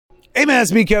Hey man,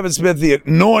 it's me, Kevin Smith, the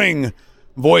annoying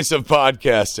voice of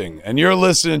podcasting, and you're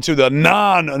listening to the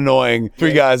non-annoying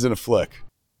Three Guys in a Flick.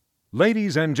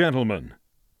 Ladies and gentlemen,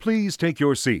 please take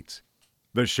your seats.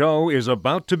 The show is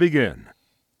about to begin.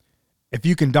 If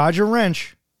you can dodge a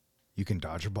wrench, you can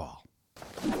dodge a ball.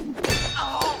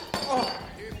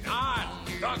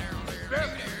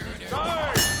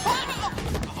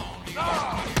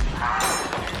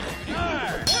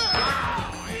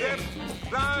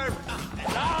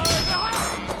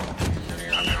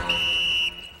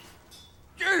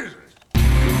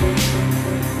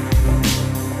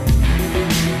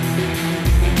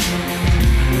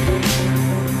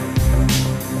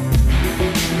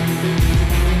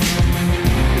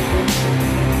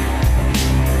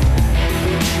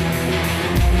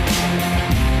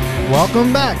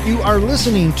 Welcome back. You are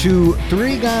listening to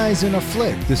Three Guys in a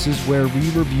Flick. This is where we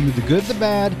review the good, the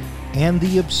bad, and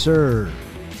the absurd.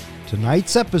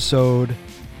 Tonight's episode,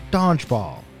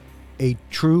 Dodgeball, a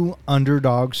true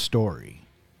underdog story.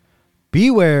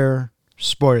 Beware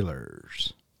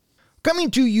spoilers. Coming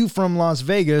to you from Las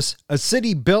Vegas, a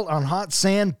city built on hot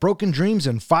sand, broken dreams,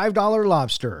 and $5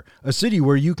 lobster. A city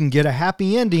where you can get a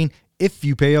happy ending if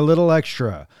you pay a little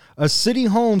extra. A city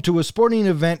home to a sporting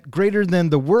event greater than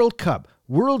the World Cup,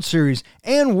 World Series,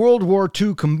 and World War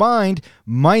II combined.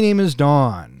 My name is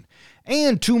Don.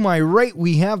 And to my right,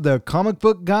 we have the comic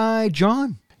book guy,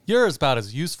 John. You're about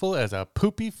as useful as a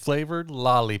poopy-flavored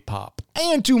lollipop.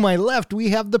 And to my left, we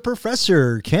have the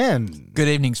professor, Ken. Good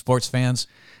evening, sports fans.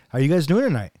 How you guys doing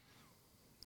tonight?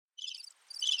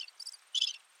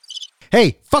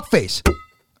 Hey, fuckface.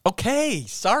 Okay,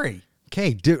 sorry.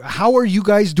 Okay, how are you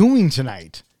guys doing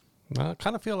tonight? I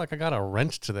kind of feel like I got a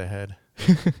wrench to the head.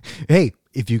 Hey,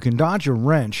 if you can dodge a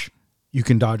wrench, you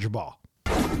can dodge a ball.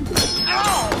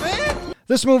 Oh, man!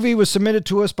 This movie was submitted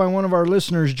to us by one of our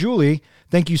listeners, Julie.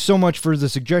 Thank you so much for the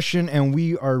suggestion, and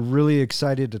we are really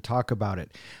excited to talk about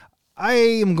it. I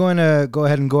am going to go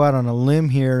ahead and go out on a limb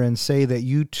here and say that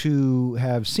you two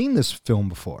have seen this film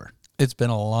before. It's been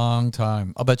a long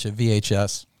time. I'll bet you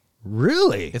VHS.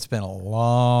 Really? It's been a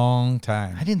long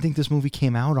time. I didn't think this movie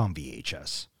came out on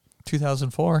VHS.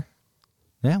 2004.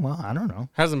 Yeah, well, I don't know.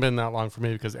 Hasn't been that long for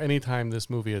me because anytime this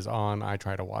movie is on, I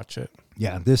try to watch it.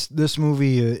 Yeah, this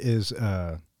movie is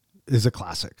a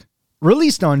classic.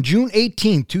 Released on June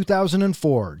 18,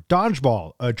 2004,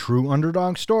 Dodgeball, a true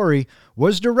underdog story,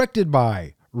 was directed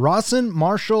by Rawson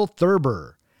Marshall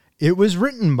Thurber. It was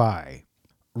written by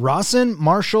Rawson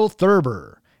Marshall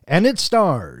Thurber, and it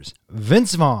stars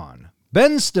Vince Vaughn,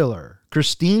 Ben Stiller,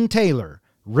 Christine Taylor,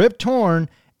 Rip Torn,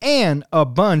 and a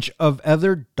bunch of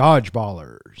other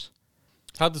dodgeballers.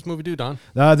 How'd this movie do, Don?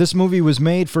 This movie was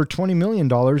made for $20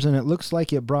 million, and it looks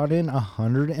like it brought in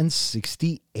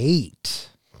 168.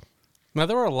 Now,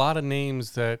 there were a lot of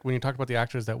names that, when you talk about the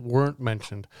actors that weren't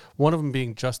mentioned, one of them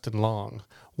being Justin Long.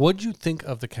 What'd you think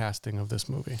of the casting of this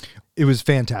movie? It was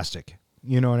fantastic.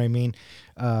 You know what I mean?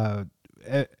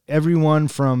 Everyone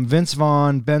from Vince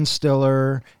Vaughn, Ben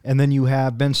Stiller, and then you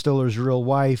have Ben Stiller's real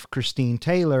wife, Christine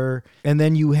Taylor, and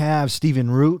then you have Stephen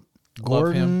Root,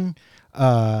 Gordon,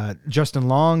 Justin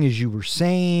Long, as you were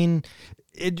saying.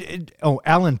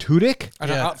 Alan Tudyk.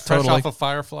 Fresh off of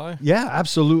Firefly. Yeah,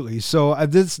 absolutely. So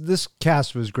this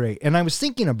cast was great, and I was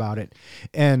thinking about it,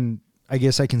 and I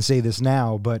guess I can say this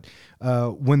now, but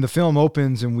when the film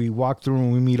opens and we walk through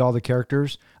and we meet all the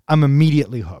characters, I'm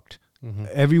immediately hooked. Mm-hmm.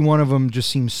 Every one of them just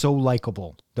seems so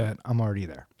likable that I'm already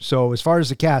there. So as far as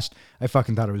the cast, I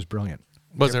fucking thought it was brilliant.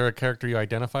 Was there a character you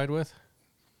identified with?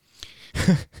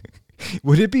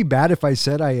 Would it be bad if I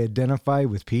said I identify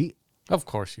with Pete? Of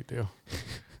course you do.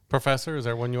 Professor, is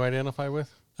there one you identify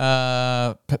with?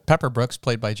 Pepper Brooks,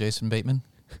 played by Jason Bateman.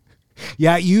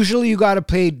 Yeah, usually you got to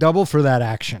pay double for that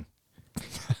action.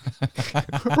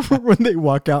 When they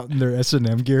walk out in their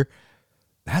S&M gear.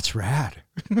 That's rad.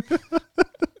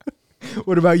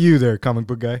 What about you there, comic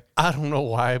book guy? I don't know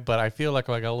why, but I feel like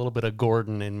I got a little bit of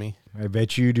Gordon in me. I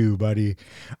bet you do, buddy.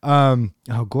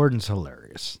 Gordon's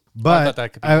hilarious. But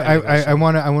I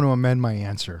want to amend my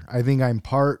answer. I think I'm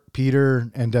part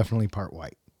Peter and definitely part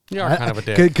White. You are kind of a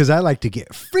dick. Because I like to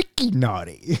get freaky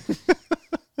naughty.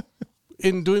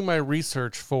 In doing my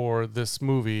research for this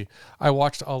movie, I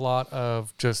watched a lot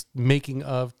of just making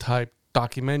of type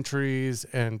documentaries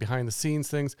and behind the scenes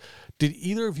things. Did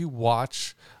either of you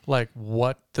watch like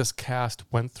what this cast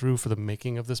went through for the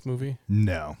making of this movie?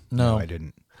 No, I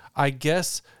didn't. I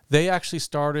guess they actually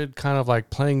started kind of like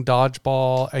playing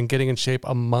dodgeball and getting in shape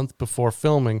a month before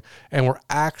filming, and were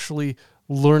actually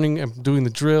learning and doing the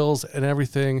drills and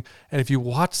everything. And if you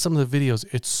watch some of the videos,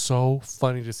 it's so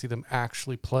funny to see them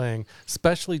actually playing,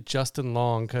 especially Justin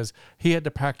Long, because he had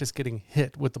to practice getting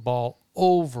hit with the ball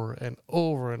over and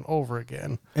over and over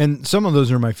again. And some of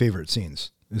those are my favorite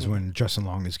scenes, is when Justin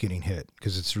Long is getting hit,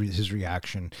 because it's his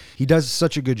reaction. He does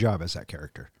such a good job as that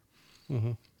character.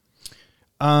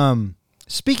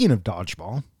 Speaking of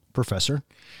dodgeball, Professor,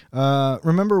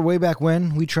 remember way back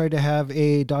when we tried to have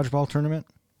a dodgeball tournament?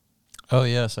 Oh,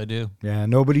 yes, I do. Yeah,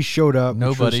 nobody showed up.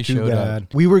 Nobody which was too showed bad.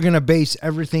 We were going to base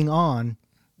everything on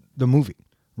the movie,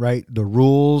 right? The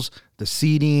rules, the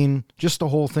seating, just the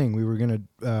whole thing. We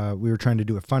were trying to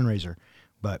do a fundraiser,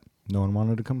 but no one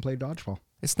wanted to come play dodgeball.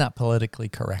 It's not politically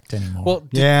correct anymore. Well,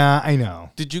 Yeah, I know.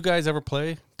 did you guys ever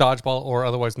play dodgeball, or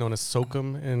otherwise known as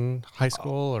Sokum, in high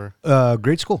school or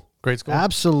Grade school. grade school?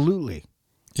 Absolutely.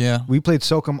 yeah. We played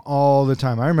Sokum all the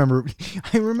time. I remember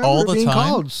All it the being time?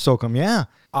 called Sokum, yeah.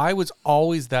 I was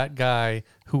always that guy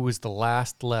who was the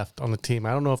last left on the team.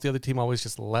 I don't know if the other team always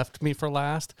just left me for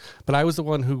last, but I was the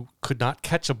one who could not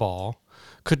catch a ball,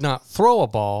 could not throw a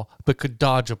ball, but could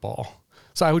dodge a ball.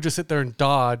 So I would just sit there and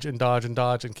dodge and dodge and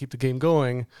dodge and keep the game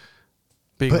going.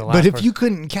 Being the But, last but if person. you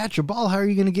couldn't catch a ball, how are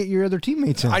you going to get your other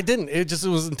teammates in? I didn't. It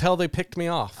was until they picked me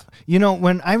off. You know,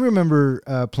 when I remember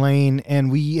playing, and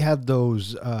we had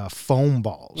those foam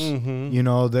balls, you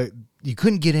know, that you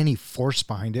couldn't get any force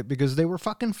behind it because they were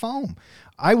fucking foam.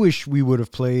 I wish we would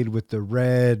have played with the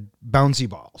red bouncy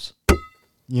balls.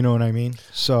 You know what I mean?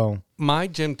 So My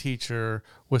gym teacher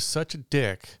was such a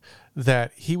dick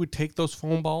that he would take those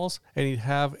foam balls and he'd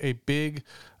have a big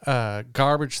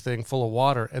garbage thing full of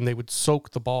water, and they would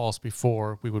soak the balls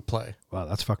before we would play. wow,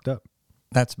 that's fucked up.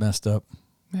 That's messed up.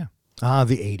 Yeah.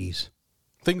 The 80s.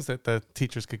 Things that the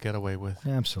teachers could get away with.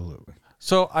 Absolutely.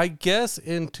 So I guess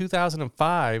in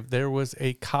 2005, there was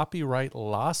a copyright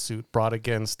lawsuit brought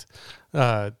against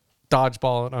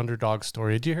Dodgeball and Underdog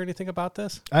Story. Did you hear anything about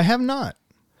this? I have not.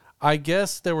 I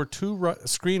guess there were two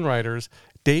screenwriters,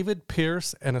 David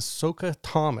Pierce and Ahsoka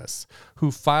Thomas,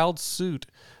 who filed suit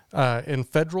in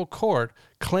federal court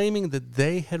claiming that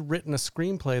they had written a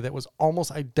screenplay that was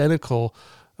almost identical,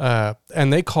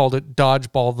 and they called it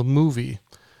Dodgeball the Movie.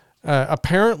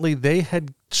 Apparently, they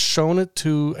had shown it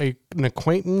to an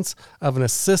acquaintance of an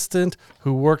assistant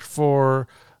who worked for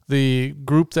the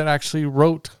group that actually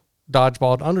wrote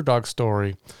Dodgeball and Underdog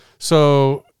Story.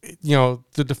 So, you know,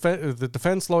 the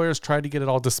defense lawyers tried to get it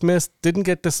all dismissed, didn't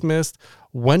get dismissed,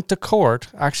 went to court,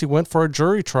 actually went for a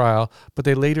jury trial, but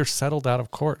they later settled out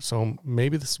of court. So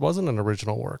maybe this wasn't an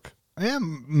original work. Yeah,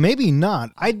 maybe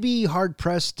not. I'd be hard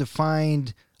pressed to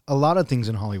find a lot of things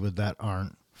in Hollywood that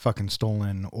aren't fucking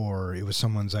stolen or it was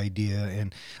someone's idea.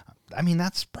 And I mean,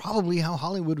 that's probably how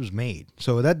Hollywood was made.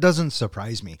 So that doesn't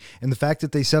surprise me. And the fact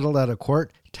that they settled out of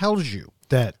court tells you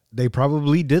that they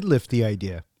probably did lift the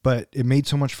idea, but it made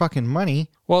so much fucking money.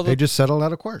 Well, they just settled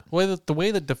out of court. The way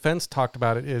the defense talked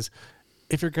about it is,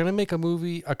 if you're going to make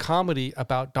a comedy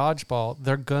about dodgeball,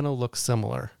 they're going to look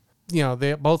similar. You know,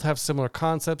 they both have similar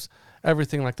concepts,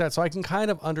 everything like that. So I can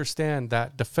kind of understand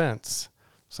that defense.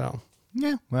 So,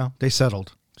 Yeah, well, they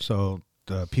settled. So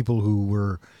the people who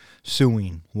were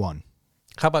suing won.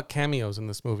 how about cameos in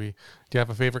this movie? Do you have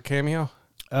a favorite cameo?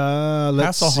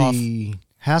 Let's Hasselhoff. see.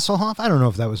 Hasselhoff? I don't know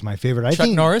if that was my favorite. I Chuck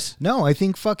think Norris? No, I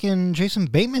think fucking Jason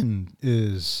Bateman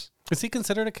is. Is he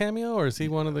considered a cameo, or is he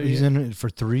one of the... He's in it for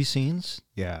 3 scenes.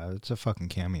 Yeah, it's a fucking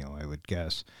cameo, I would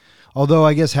guess. Although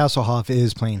I guess Hasselhoff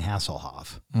is playing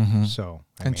Hasselhoff. So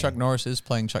I And mean, Chuck Norris is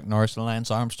playing Chuck Norris, and Lance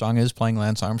Armstrong is playing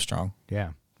Lance Armstrong.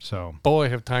 Yeah. So Boy,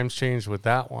 have times changed with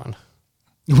that one.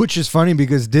 which is funny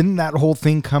because didn't that whole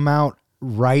thing come out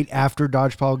right after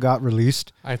Dodgeball got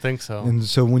released? I think so. And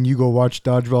so when you go watch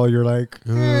Dodgeball, you're like,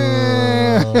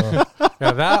 eh.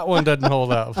 Yeah, that one doesn't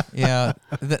hold up. Yeah,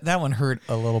 that one hurt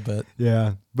a little bit.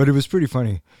 Yeah, but it was pretty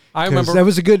funny. I 'Cause remember it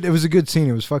was a good scene.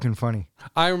 It was fucking funny.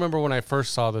 I remember when I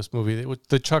first saw this movie,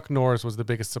 the Chuck Norris was the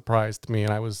biggest surprise to me,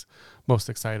 and I was most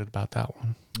excited about that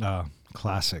one.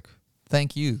 Classic.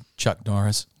 Thank you, Chuck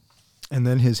Norris. And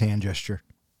then his hand gesture,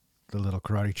 the little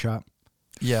karate chop.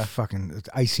 Yeah. Fucking it's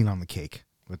icing on the cake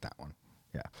with that one.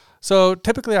 Yeah. So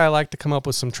typically I like to come up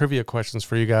with some trivia questions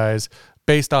for you guys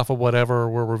based off of whatever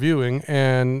we're reviewing.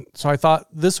 And so I thought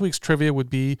this week's trivia would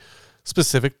be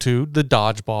specific to the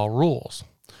dodgeball rules.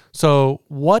 So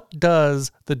what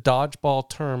does the dodgeball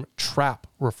term trap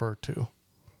refer to?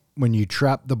 When you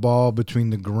trap the ball between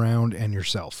the ground and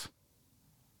yourself.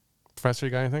 Professor,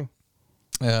 you got anything?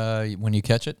 When you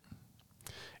catch it?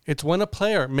 It's when a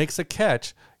player makes a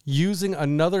catch using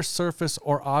another surface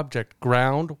or object,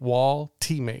 ground, wall,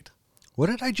 teammate. What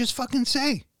did I just fucking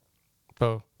say?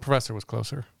 So Professor was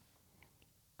closer.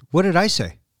 What did I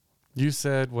say? You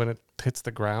said when it hits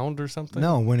the ground or something?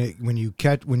 No, when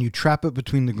you trap it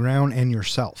between the ground and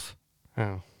yourself.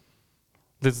 Oh.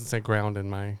 Doesn't say ground in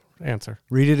my answer.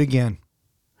 Read it again.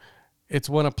 It's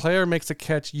when a player makes a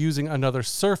catch using another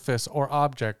surface or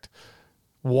object.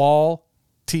 Wall,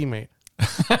 teammate.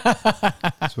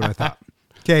 That's what I thought.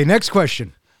 Okay, next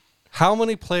question. How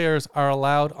many players are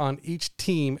allowed on each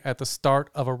team at the start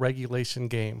of a regulation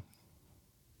game?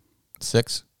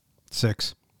 6.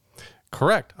 6.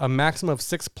 Correct. A maximum of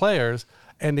 6 players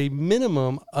and a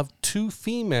minimum of 2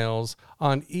 females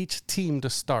on each team to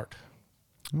start.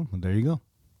 Oh, well, there you go.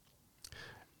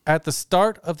 At the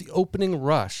start of the opening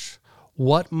rush,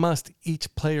 what must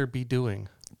each player be doing?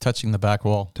 Touching the back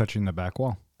wall. Touching the back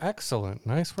wall. Excellent.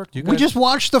 Nice work. You We guys, just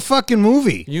watched the fucking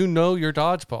movie. you know your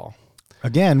dodgeball.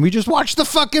 Again, we just watched the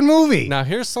fucking movie. Now,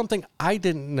 here's something I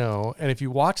didn't know, and if you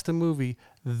watch the movie,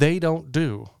 they don't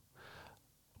do.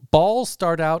 Balls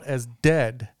start out as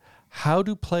dead. How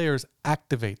do players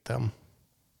activate them?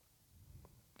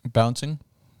 Bouncing.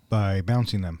 By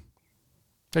bouncing them.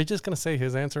 Are you just going to say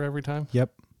his answer every time?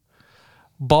 Yep.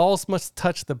 Balls must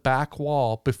touch the back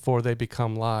wall before they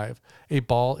become live. A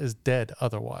ball is dead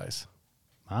otherwise.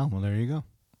 Wow, well, there you go.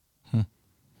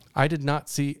 I did not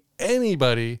see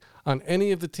anybody on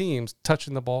any of the teams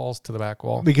touching the balls to the back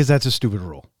wall. Because that's a stupid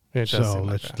rule. It does So seem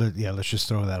like that. let's just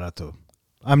throw that out the...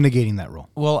 I'm negating that rule.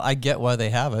 Well, I get why they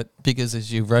have it, because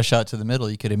as you rush out to the middle,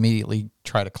 you could immediately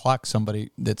try to clock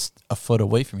somebody that's a foot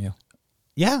away from you.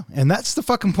 Yeah, and that's the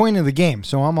fucking point of the game,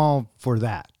 so I'm all for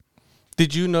that.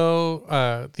 Did you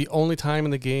know the only time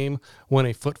in the game when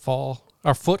a foot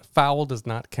foul does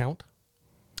not count?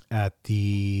 At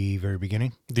the very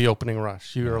beginning? The opening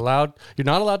rush. You're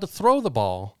not allowed to throw the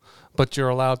ball, but you're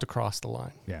allowed to cross the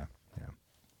line. Yeah.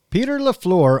 Peter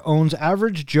LaFleur owns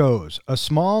Average Joe's, a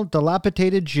small,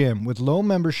 dilapidated gym with low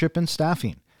membership and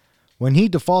staffing. When he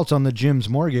defaults on the gym's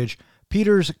mortgage,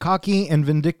 Peter's cocky and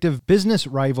vindictive business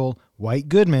rival, White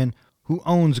Goodman, who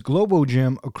owns Globo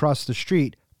Gym across the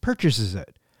street, purchases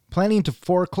it, planning to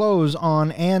foreclose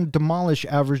on and demolish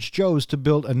Average Joe's to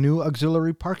build a new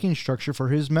auxiliary parking structure for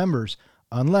his members,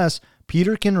 unless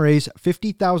Peter can raise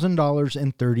 $50,000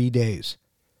 in 30 days.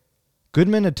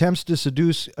 Goodman attempts to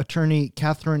seduce attorney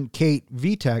Catherine Kate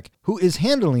Vitek, who is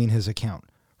handling his account.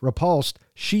 Repulsed,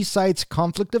 she cites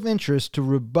conflict of interest to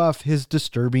rebuff his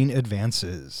disturbing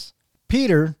advances.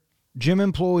 Peter, gym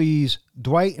employees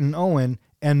Dwight and Owen,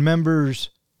 and members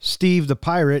Steve the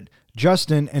Pirate,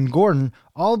 Justin, and Gordon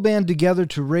all band together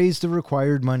to raise the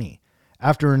required money.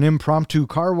 After an impromptu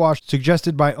car wash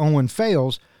suggested by Owen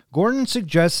fails, Gordon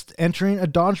suggests entering a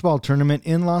dodgeball tournament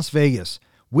in Las Vegas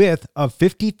with a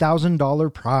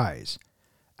 $50,000 prize.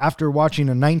 After watching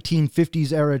a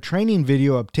 1950s-era training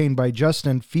video obtained by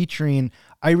Justin featuring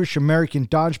Irish-American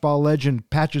dodgeball legend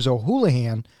Patches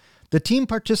O'Houlihan, the team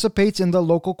participates in the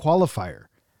local qualifier.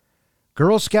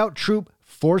 Girl Scout Troop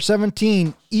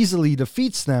 417 easily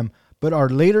defeats them, but are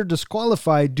later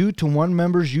disqualified due to one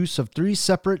member's use of 3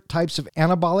 separate types of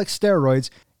anabolic steroids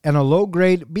and a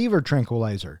low-grade beaver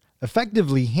tranquilizer,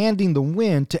 effectively handing the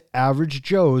win to Average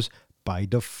Joe's by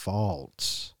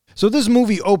default. So this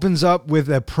movie opens up with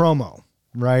a promo,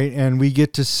 right? And we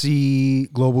get to see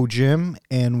Global Gym,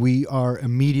 and we are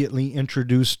immediately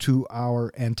introduced to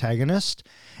our antagonist.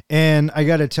 And I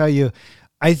got to tell you,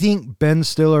 I think Ben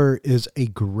Stiller is a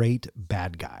great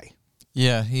bad guy.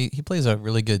 Yeah, he plays a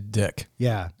really good dick.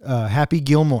 Yeah, Happy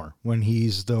Gilmore when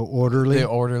he's the orderly. The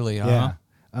orderly, Yeah.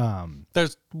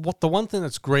 The one thing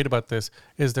that's great about this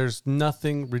is there's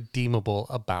nothing redeemable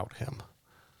about him.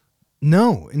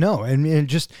 No, and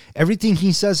just everything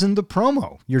he says in the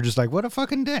promo, you're just like, what a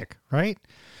fucking dick, right?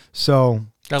 So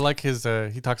I like his,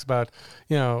 he talks about,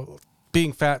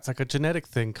 being fat's like a genetic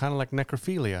thing, kind of like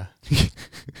necrophilia.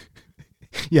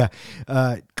 yeah,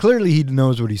 clearly he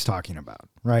knows what he's talking about,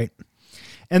 right?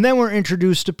 And then we're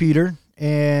introduced to Peter,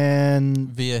 and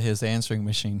via his answering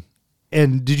machine.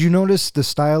 And did you notice the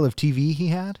style of TV he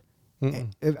had?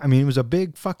 Mm-mm. I mean, it was a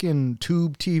big fucking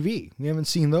tube TV. We haven't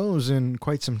seen those in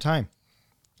quite some time.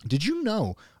 Did you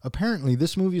know, apparently,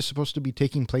 this movie is supposed to be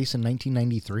taking place in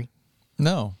 1993?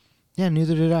 No. Yeah,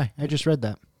 neither did I. I just read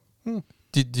that.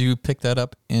 Did you pick that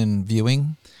up in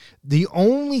viewing? The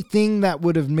only thing that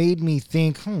would have made me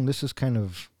think, this is kind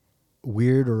of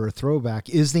weird or a throwback,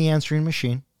 is the answering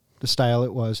machine, the style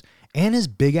it was, and his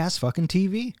big-ass fucking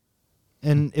TV.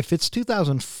 And if it's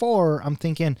 2004, I'm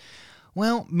thinking,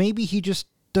 well, maybe he just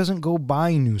doesn't go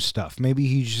buy new stuff. Maybe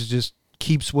he just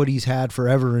keeps what he's had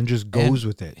forever and just goes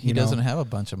with it. He doesn't have a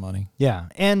bunch of money. Yeah.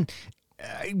 And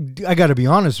I got to be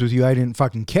honest with you, I didn't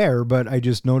fucking care, but I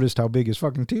just noticed how big his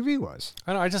fucking TV was.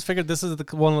 I don't know. I just figured this is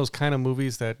one of those kind of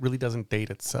movies that really doesn't date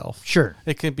itself. Sure.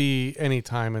 It could be any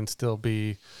time and still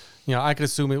be, I could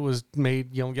assume it was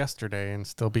made, yesterday and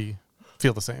still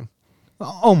feel the same.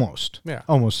 Almost. Yeah.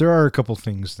 Almost. There are a couple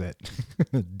things that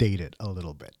date it a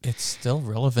little bit. It's still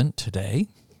relevant today.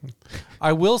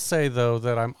 I will say, though,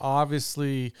 that I'm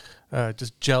obviously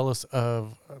just jealous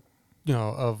of,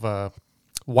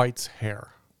 White's hair.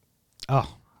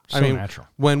 Oh, so natural.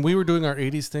 When we were doing our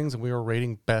 80s things and we were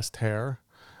rating best hair,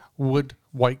 would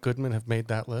White Goodman have made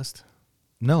that list?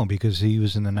 No, because he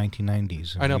was in the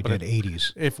 1990s. And I know, we but did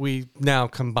 80s. If we now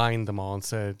combined them all and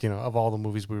said, of all the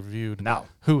movies we reviewed, No.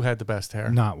 who had the best hair?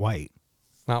 Not White.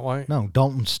 Not White? No,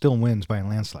 Dalton still wins by a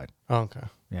landslide. Oh, okay.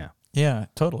 Yeah. Yeah,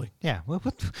 totally. Yeah.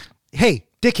 Hey,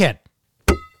 dickhead.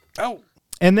 Oh.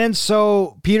 And then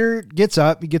so Peter gets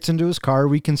up, he gets into his car.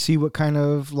 We can see what kind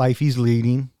of life he's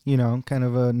leading, kind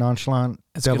of a nonchalant,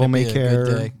 It's devil gonna may be a care.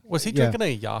 good day. Was he drinking a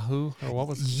Yahoo or what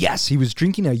was it? Yes, he was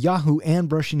drinking a Yahoo and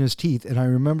brushing his teeth. And I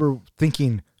remember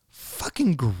thinking,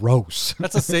 fucking gross.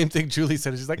 That's the same thing Julie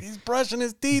said. She's like, he's brushing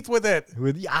his teeth with it.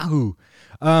 With Yahoo.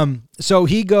 So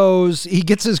he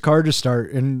gets his car to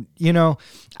start. And,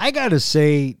 I got to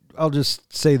say, I'll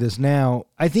just say this now.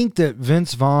 I think that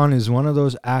Vince Vaughn is one of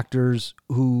those actors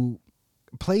who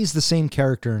plays the same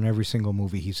character in every single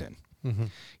movie he's in.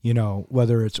 Mm-hmm.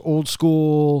 Whether it's old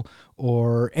school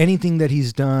or anything that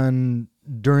he's done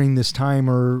during this time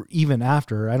or even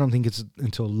after. I don't think it's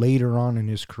until later on in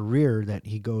his career that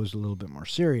he goes a little bit more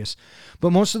serious.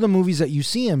 But most of the movies that you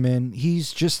see him in,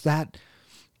 he's just that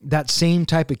same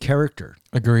type of character.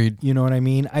 Agreed. You know what I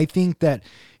mean? I think that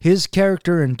his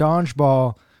character in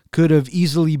Dodgeball could have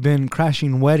easily been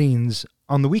crashing weddings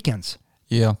on the weekends.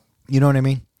 Yeah. You know what I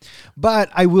mean? But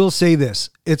I will say this.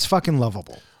 It's fucking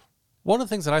lovable. One of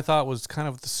the things that I thought was kind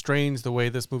of strange the way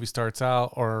this movie starts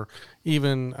out, or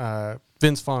even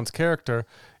Vince Vaughn's character,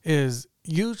 is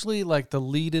usually like the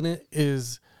lead in it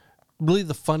is really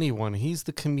the funny one. He's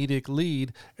the comedic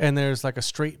lead, and there's like a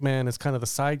straight man as kind of the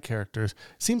side characters.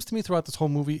 Seems to me throughout this whole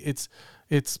movie,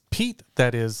 it's Pete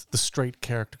that is the straight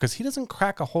character, because he doesn't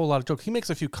crack a whole lot of jokes. He makes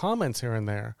a few comments here and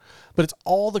there, but it's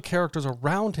all the characters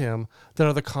around him that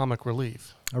are the comic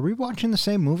relief. Are we watching the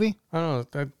same movie? I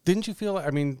don't know. Didn't you feel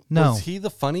No. Was he the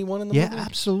funny one in the Yeah, movie?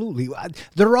 absolutely.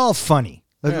 They're all funny.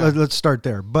 Let's start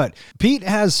there. But Pete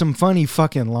has some funny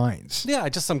fucking lines. Yeah,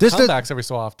 just some This comebacks every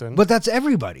so often. But that's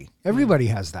everybody. Everybody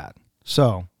has that.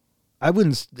 So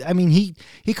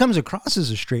he comes across as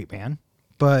a straight man,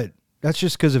 but that's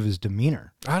just because of his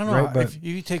demeanor. I don't know. Right? But if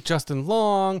you take Justin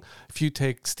Long, if you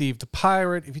take Steve the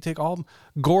Pirate, if you take all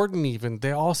Gordon, even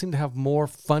they all seem to have more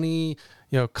funny,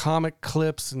 comic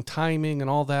clips and timing and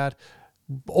all that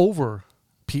over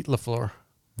Pete LaFleur.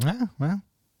 yeah, well,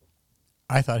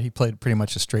 I thought he played pretty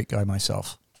much a straight guy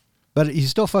myself. but he's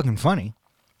still fucking funny.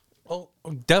 Oh,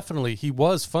 definitely, he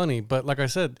was funny, but like I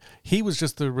said, he was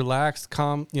just the relaxed,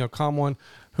 calm one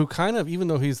who kind of, even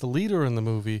though he's the leader in the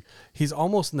movie, he's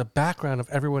almost in the background of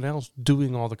everyone else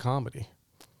doing all the comedy.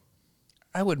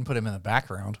 I wouldn't put him in the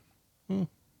background.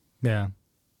 Yeah.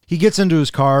 He gets into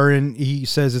his car and he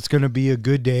says it's going to be a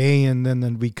good day. And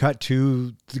then we cut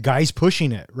to the guys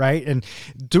pushing it, right? And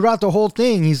throughout the whole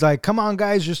thing, he's like, come on,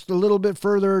 guys, just a little bit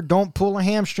further. Don't pull a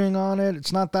hamstring on it.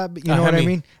 It's not that, you know what I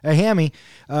mean? A hammy.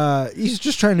 He's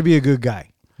just trying to be a good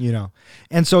guy,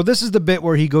 And so this is the bit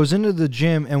where he goes into the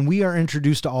gym and we are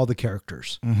introduced to all the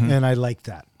characters. Mm-hmm. And I like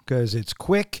that because it's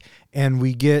quick and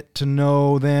we get to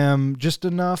know them just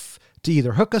enough to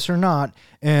either hook us or not.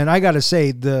 And I got to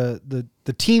say,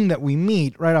 the team that we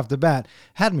meet right off the bat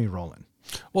had me rolling.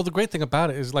 Well, the great thing about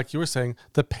it is, like you were saying,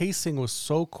 the pacing was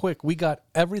so quick. We got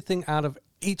everything out of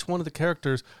each one of the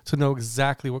characters to know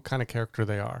exactly what kind of character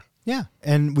they are. Yeah.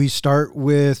 And we start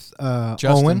with Justin.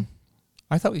 Owen.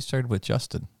 I thought we started with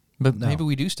Justin, but No. maybe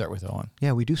we do start with Owen.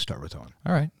 Yeah, we do start with Owen.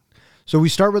 All right. So we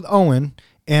start with Owen,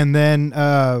 and then,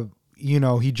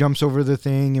 he jumps over the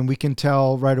thing, and we can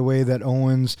tell right away that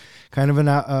Owen's kind of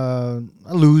a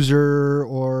loser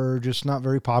or just not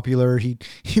very popular.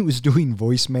 He was doing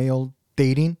voicemail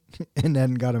dating and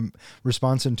then got a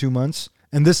response in 2 months.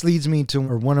 And this leads me to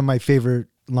one of my favorite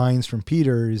lines from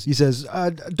Peter is he says,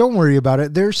 don't worry about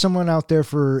it. There's someone out there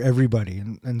for everybody.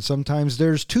 And sometimes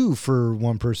there's two for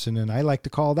one person. And I like to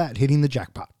call that hitting the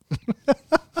jackpot.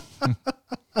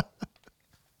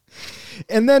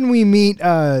 And then we meet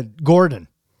Gordon,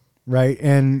 right?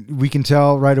 And we can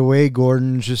tell right away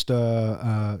Gordon's just,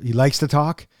 he likes to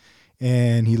talk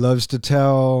and he loves to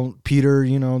tell Peter,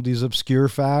 these obscure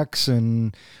facts.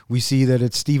 And we see that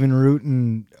it's Stephen Root.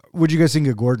 And what do you guys think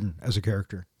of Gordon as a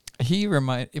character? He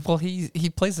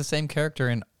plays the same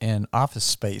character in Office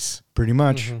Space. Pretty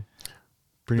much.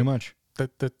 Pretty much.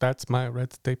 That's my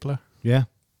red stapler. Yeah.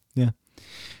 Yeah.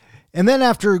 And then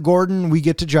after Gordon, we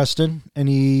get to Justin, and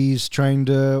he's trying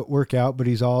to work out, but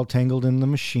he's all tangled in the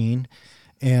machine.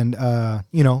 And,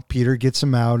 Peter gets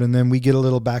him out, and then we get a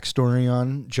little backstory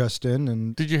on Justin.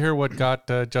 And Did you hear what got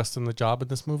Justin the job in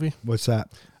this movie? what's that?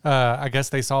 I guess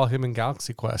they saw him in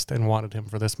Galaxy Quest and wanted him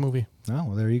for this movie. Oh,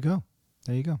 well, there you go.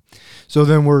 There you go. So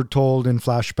then we're told in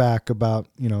flashback about,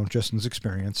 Justin's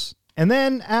experience. And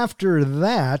then after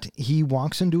that, he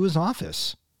walks into his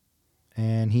office,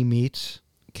 and he meets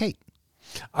Kate.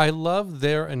 I love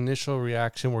their initial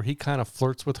reaction where he kind of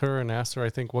flirts with her and asks her, I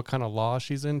think, what kind of law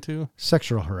she's into.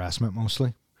 Sexual harassment,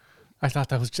 mostly. I thought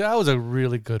that was a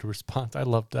really good response. I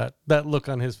loved that look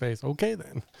on his face. Okay,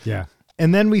 then. Yeah.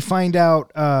 And then we find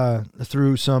out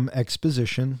through some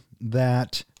exposition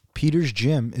that Peter's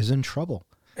gym is in trouble.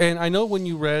 And I know when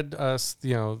you read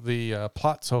the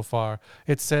plot so far,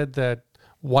 it said that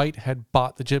White had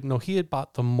bought the gym. No, he had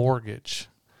bought the mortgage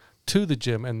to the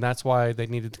gym, and that's why they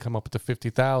needed to come up with the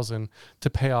 $50,000 to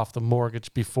pay off the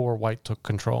mortgage before White took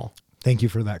control. Thank you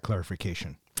for that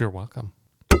clarification. You're welcome.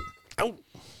 Oh.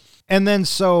 And then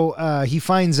so he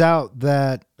finds out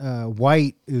that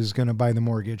White is going to buy the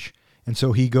mortgage, and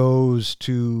so he goes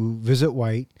to visit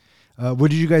White. What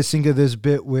did you guys think of this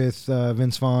bit with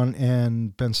Vince Vaughn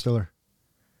and Ben Stiller?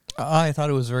 I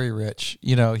thought it was very rich.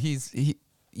 He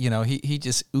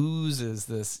just oozes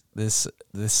this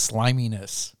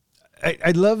sliminess.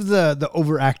 I love the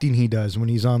overacting he does when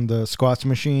he's on the squats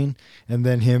machine, and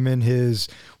then him and his,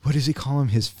 what does he call him?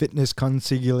 His fitness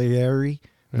consigliere,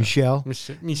 Michelle.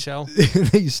 Michelle.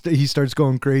 He starts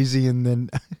going crazy, and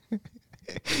then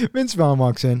Vince Vaughn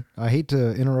walks in. I hate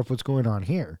to interrupt what's going on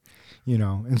here,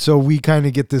 and so we kind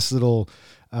of get this little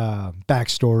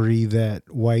backstory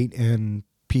that White and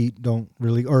Pete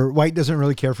White doesn't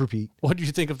really care for Pete. What do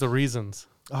you think of the reasons?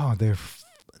 Oh, they're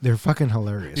fucking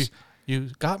hilarious. You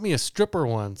got me a stripper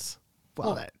once.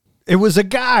 Well, it was a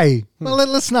guy. Well,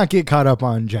 let's not get caught up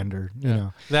on gender. You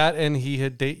know that, and you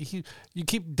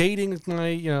keep dating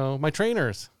my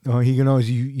trainers. Oh, he knows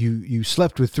you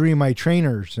slept with 3 of my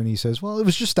trainers, and he says, "Well, it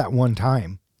was just that one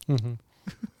time." Mm-hmm.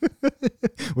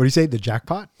 What do you say? The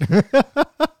jackpot.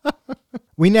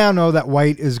 We now know that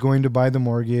White is going to buy the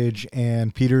mortgage,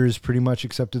 and Peter has pretty much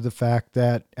accepted the fact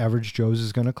that Average Joe's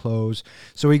is going to close.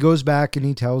 So he goes back and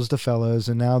he tells the fellas,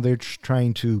 and now they're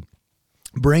trying to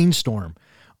brainstorm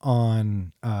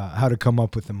on how to come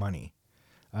up with the money.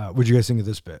 What do you guys think of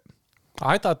this bit?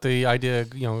 I thought the idea,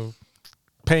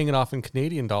 paying it off in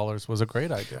Canadian dollars was a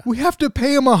great idea. We have to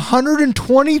pay him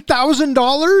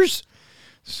 $120,000?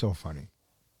 So funny.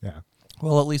 Yeah.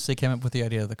 Well, at least they came up with the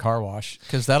idea of the car wash,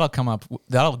 because that'll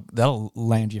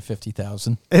land you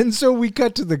 $50,000. And so we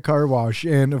cut to the car wash,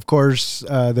 and of course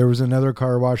there was another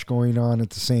car wash going on at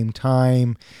the same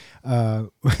time. But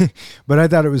I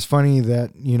thought it was funny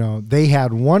that they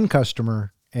had one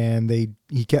customer, and he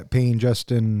kept paying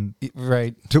Justin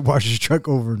to wash his truck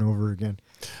over and over again.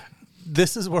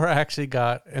 This is where I actually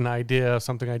got an idea of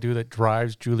something I do that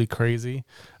drives Julie crazy.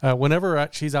 Whenever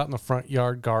she's out in the front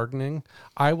yard gardening,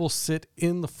 I will sit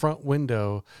in the front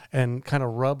window and kind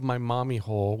of rub my mommy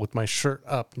hole with my shirt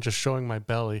up and just showing my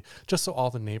belly, just so all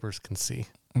the neighbors can see.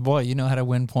 Boy, you know how to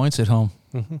win points at home.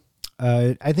 Mm-hmm.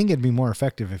 I think it'd be more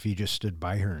effective if he just stood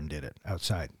by her and did it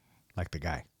outside, like the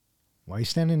guy. Why are you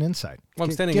standing inside? Well,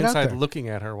 I'm standing inside looking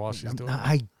at her while she's doing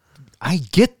it. I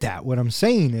get that. What I'm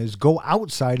saying is go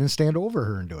outside and stand over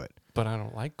her and do it. But I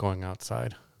don't like going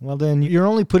outside. Well, then you're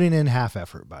only putting in half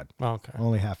effort, bud. Okay.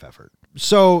 Only half effort.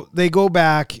 So they go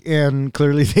back, and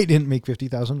clearly they didn't make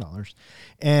 $50,000.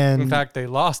 And in fact, they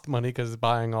lost money because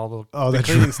buying all the that's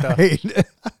cleaning stuff.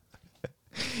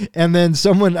 And then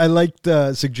I liked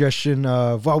the suggestion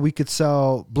of, well, we could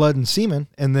sell blood and semen.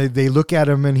 And they look at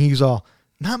him, and he's all,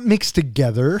 not mixed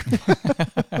together.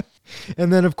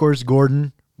 And then, of course,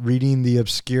 Gordon, reading the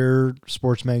obscure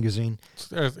sports magazine.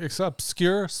 It's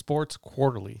Obscure Sports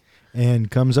Quarterly. And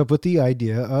comes up with the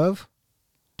idea of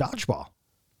dodgeball.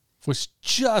 Which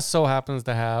just so happens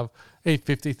to have a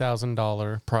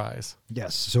 $50,000 prize.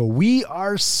 Yes, so we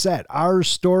are set. Our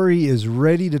story is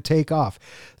ready to take off.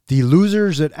 The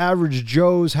losers at Average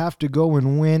Joe's have to go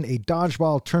and win a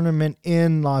dodgeball tournament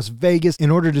in Las Vegas in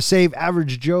order to save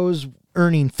Average Joe's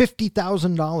earning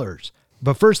 $50,000.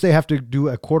 But first they have to do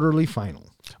a quarterly final.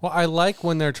 Well, I like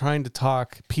when they're trying to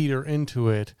talk Peter into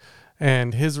it,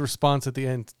 and his response at the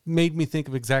end made me think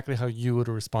of exactly how you would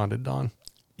have responded, Don.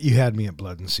 You had me at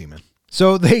blood and semen.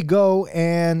 So they go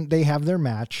and they have their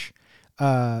match.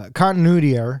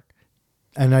 Continuity error.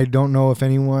 and I don't know if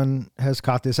anyone has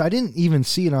caught this. I didn't even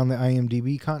see it on the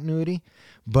IMDb continuity,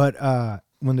 but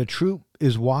when the troop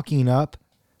is walking up,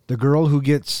 the girl who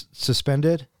gets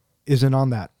suspended isn't on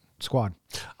that squad.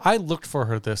 I looked for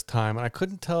her this time, and I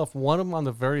couldn't tell if one of them on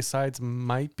the very sides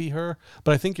might be her.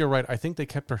 But I think you're right. I think they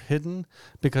kept her hidden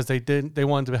because they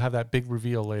wanted to have that big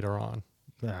reveal later on.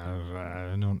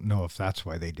 I don't know if that's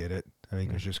why they did it. I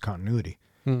think it was just continuity.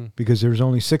 Because there's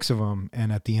only 6 of them,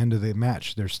 and at the end of the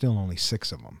match, there's still only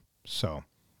 6 of them. So,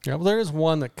 yeah, well, there is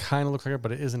one that kind of looks like her,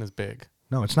 but it isn't as big.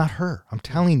 no, it's not her. I'm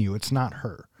telling you, it's not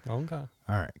her. Okay.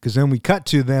 All right, because then we cut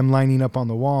to them lining up on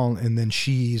the wall, and then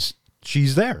she's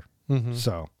there.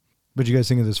 So, what do you guys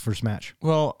think of this first match?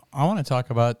 Well, I want to talk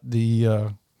about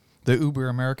the Uber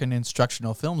American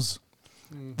instructional films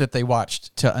that they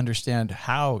watched to understand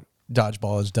how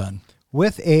dodgeball is done.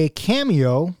 With a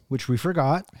cameo, which we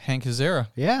forgot. Hank Azaria.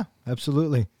 Yeah,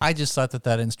 absolutely. I just thought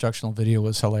that instructional video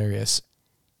was hilarious.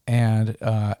 And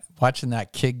watching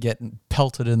that kid getting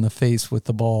pelted in the face with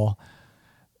the ball,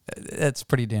 that's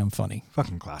pretty damn funny.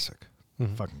 Fucking classic.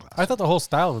 Fucking classic. I thought the whole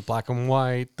style was black and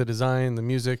white, the design, the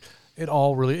music,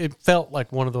 it felt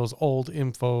like one of those old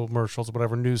infomercials,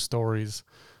 whatever, news stories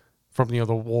from, the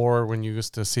war when you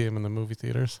used to see them in the movie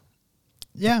theaters.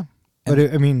 Yeah, but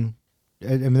I mean,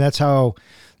 that's how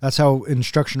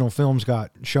instructional films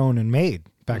got shown and made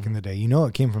back in the day.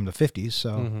 It came from the 50s.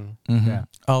 So yeah.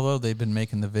 Although they've been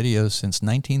making the videos since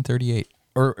 1938,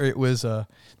 or it was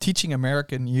teaching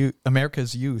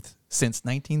America's youth since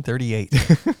 1938.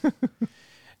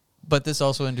 But this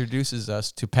also introduces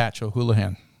us to Patch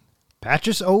O'Houlihan.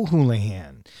 Patches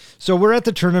O'Houlihan. So we're at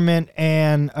the tournament,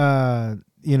 and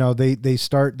they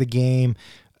start the game.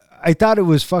 I thought it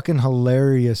was fucking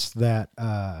hilarious that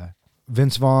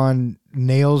Vince Vaughn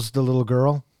nails the little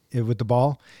girl with the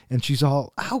ball, and she's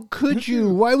all, "How could you?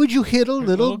 Why would you hit a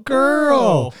little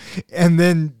girl?" And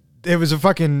then it was a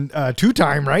fucking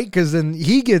 2-time, right? Because then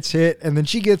he gets hit, and then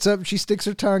she gets up, she sticks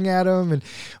her tongue at him, and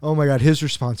oh my God, his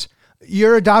response: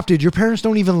 "You're adopted. Your parents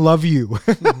don't even love you."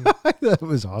 That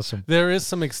was awesome. There is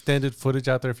some extended footage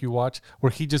out there if you watch where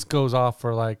he just goes off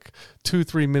for like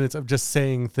 2-3 minutes of just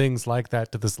saying things like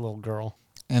that to this little girl.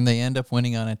 And they end up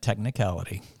winning on a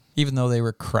technicality, even though they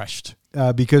were crushed.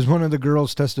 Because one of the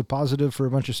girls tested positive for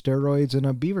a bunch of steroids and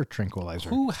a beaver tranquilizer.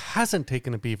 Who hasn't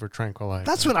taken a beaver tranquilizer?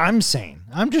 That's what I'm saying.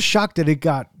 I'm just shocked that it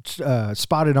got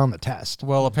spotted on the test.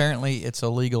 Well, apparently it's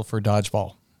illegal for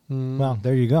dodgeball. Well,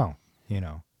 there you go.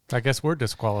 I guess we're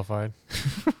disqualified.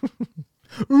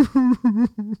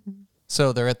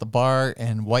 So they're at the bar,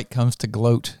 and White comes to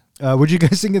gloat. What'd you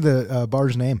guys think of the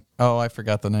bar's name? Oh, I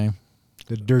forgot the name.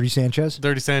 The Dirty Sanchez?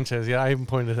 Dirty Sanchez. Yeah, I even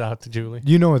pointed it out to Julie.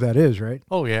 You know what that is, right?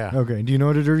 Oh, yeah. Okay. Do you know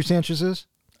what a Dirty Sanchez is?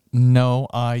 No,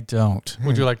 I don't.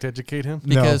 Would you like to educate him?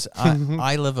 Because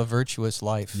I live a virtuous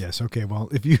life. Yes. Okay. Well,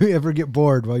 if you ever get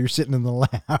bored while you're sitting in the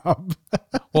lab,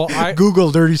 Well,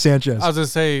 Google Dirty Sanchez. I was going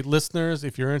to say, listeners,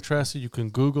 if you're interested, you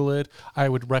can Google it. I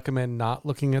would recommend not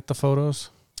looking at the photos.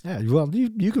 Yeah. Well,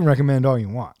 you can recommend all you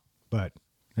want, but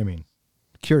I mean,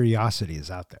 curiosity is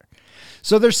out there.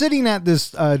 So they're sitting at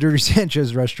this Dirty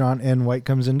Sanchez restaurant, and White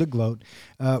comes in to gloat.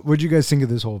 What'd you guys think of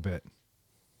this whole bit?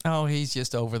 Oh, he's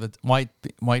just over the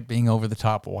White being over the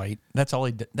top. White. That's all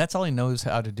he knows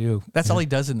how to do. That's all he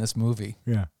does in this movie.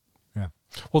 Yeah. Yeah.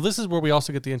 Well, this is where we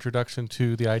also get the introduction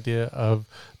to the idea of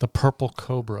the Purple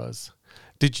Cobras.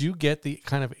 Did you get the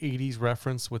kind of 80s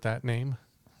reference with that name?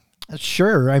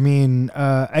 Sure. I mean,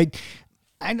 I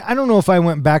don't know if I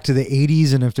went back to the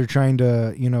 80s and if they're trying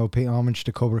to, pay homage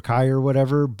to Cobra Kai or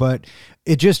whatever, but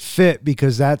it just fit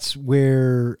because that's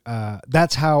where,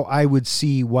 that's how I would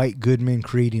see White Goodman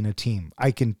creating a team.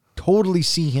 I can totally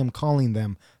see him calling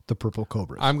them the Purple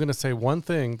Cobras. I'm going to say one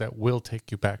thing that will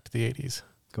take you back to the 80s.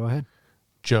 Go ahead.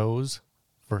 Joe's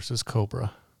versus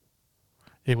Cobra.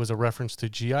 It was a reference to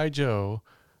G.I. Joe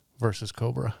versus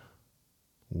Cobra.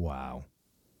 Wow.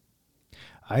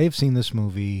 I have seen this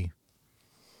movie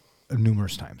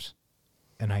numerous times,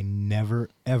 and I never,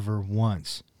 ever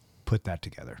once put that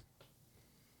together.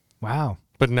 Wow.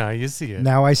 But now you see it.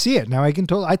 Now I see it. Now I can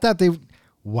totally. I thought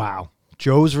wow.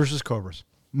 Joe's versus Cobras.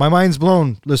 My mind's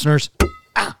blown, listeners.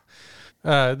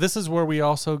 This is where we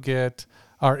also get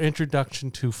our introduction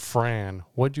to Fran.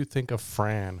 What do you think of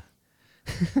Fran?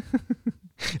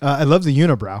 I love the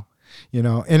unibrow, and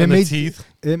it the made teeth.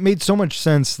 It made so much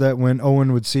sense that when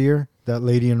Owen would see her, that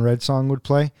Lady in Red song would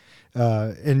play,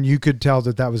 and you could tell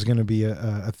that was going to be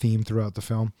a theme throughout the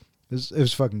film. It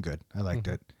was fucking good. I liked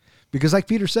it because, like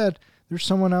Peter said, there's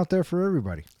someone out there for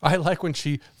everybody. I like when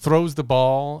she throws the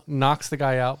ball, knocks the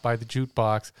guy out by the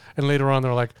jukebox, and later on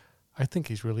they're like, I think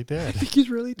he's really dead. I think he's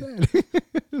really dead.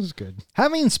 It was good.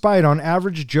 Having spied on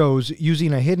Average Joe's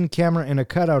using a hidden camera and a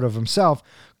cutout of himself,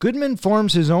 Goodman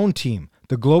forms his own team,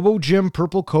 the Globo Gym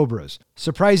Purple Cobras,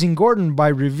 surprising Gordon by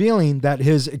revealing that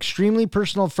his extremely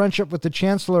personal friendship with the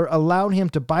Chancellor allowed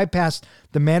him to bypass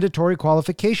the mandatory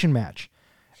qualification match.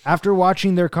 After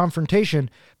watching their confrontation,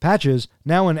 Patches,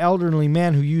 now an elderly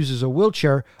man who uses a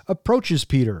wheelchair, approaches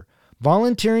Peter,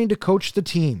 volunteering to coach the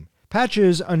team.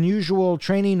 Patches' unusual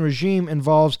training regime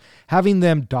involves having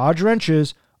them dodge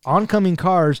wrenches, oncoming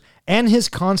cars, and his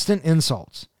constant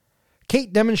insults.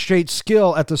 Kate demonstrates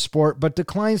skill at the sport but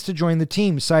declines to join the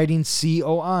team, citing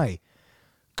COI.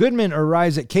 Goodman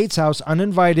arrives at Kate's house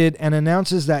uninvited and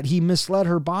announces that he misled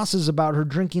her bosses about her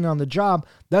drinking on the job,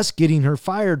 thus getting her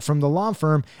fired from the law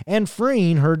firm and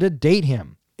freeing her to date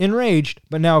him. Enraged,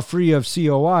 but now free of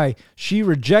COI, she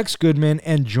rejects Goodman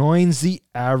and joins the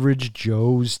Average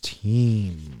Joe's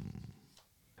team.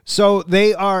 So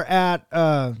they are at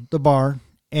the bar,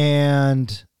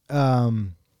 and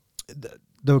the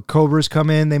Cobras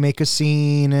come in, they make a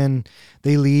scene, and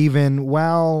they leave. And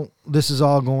while this is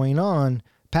all going on,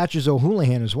 Patches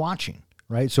O'Houlihan is watching,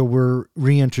 right? So we're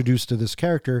reintroduced to this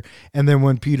character. And then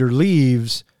when Peter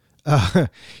leaves,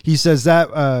 he says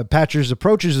that Patches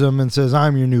approaches him and says,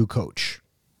 "I'm your new coach."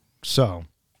 So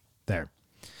there.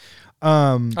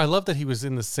 I love that he was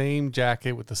in the same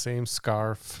jacket with the same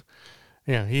scarf.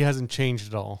 Yeah, he hasn't changed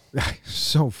at all.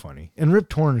 So funny. And Rip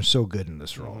Torn is so good in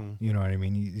this role. Mm-hmm. You know what I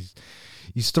mean?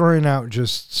 He's throwing out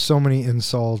just so many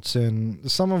insults,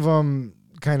 and some of them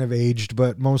kind of aged,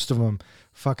 but most of them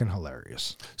fucking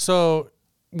hilarious. So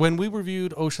when we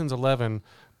reviewed Ocean's 11,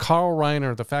 Carl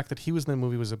Reiner, the fact that he was in the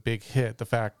movie was a big hit. The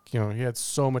fact, he had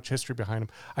so much history behind him.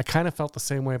 I kind of felt the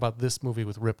same way about this movie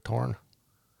with Rip Torn.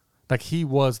 Like, he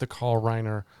was the Carl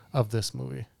Reiner of this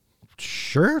movie.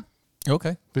 Sure.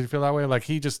 Okay. Did you feel that way? Like,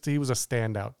 he was a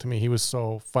standout to me. He was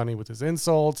so funny with his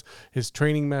insults, his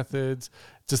training methods,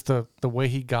 just the way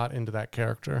he got into that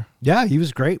character. Yeah, he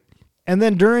was great. And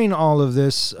then during all of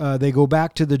this, they go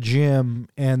back to the gym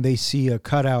and they see a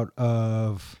cutout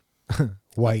of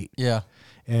White. Yeah.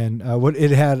 And what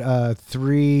it had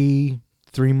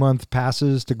 3-month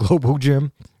passes to Globo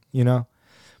Gym,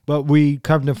 But we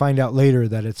come to find out later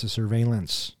that it's a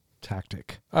surveillance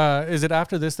tactic. Is it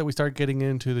after this that we start getting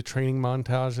into the training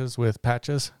montages with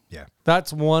Patches? Yeah.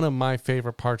 That's one of my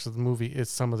favorite parts of the movie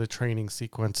is some of the training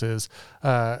sequences,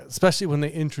 especially when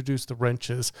they introduce the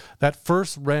wrenches. That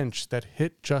first wrench that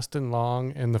hit Justin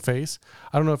Long in the face,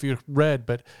 I don't know if you read,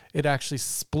 but it actually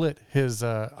split his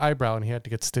eyebrow and he had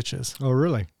to get stitches. Oh,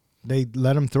 really? They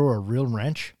let him throw a real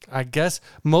wrench? I guess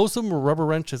most of them were rubber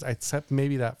wrenches, except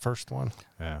maybe that first one.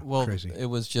 Yeah, well, crazy. It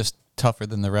was just tougher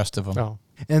than the rest of them. Oh.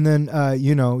 And then,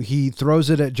 he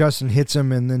throws it at Justin, hits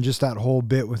him, and then just that whole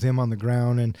bit with him on the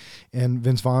ground. And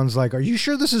Vince Vaughn's like, "Are you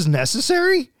sure this is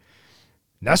necessary?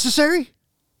 Necessary?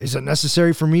 Is it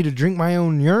necessary for me to drink my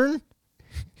own urine?"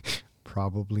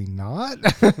 Probably not.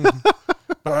 But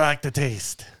I like the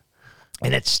taste.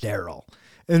 And it's sterile.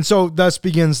 And so thus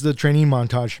begins the training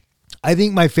montage. I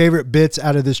think my favorite bits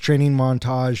out of this training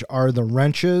montage are the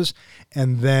wrenches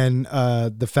and then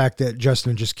the fact that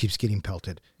Justin just keeps getting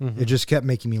pelted. Mm-hmm. It just kept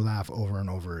making me laugh over and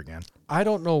over again. I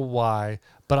don't know why,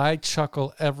 but I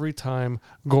chuckle every time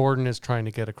Gordon is trying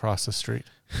to get across the street.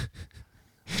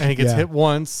 And he gets hit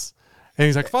once, and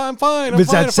he's like, "Fine, fine, But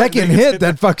it's that second hit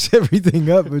that fucks everything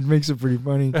up. It makes it pretty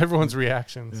funny. Everyone's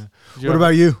reactions. Yeah. What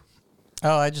about you?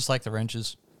 Oh, I just like the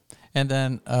wrenches. And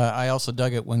then I also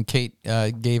dug it when Kate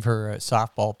gave her a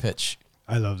softball pitch.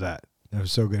 I love that. That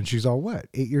was so good. And she's all, what?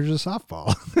 8 years of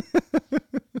softball.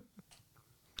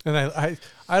 And I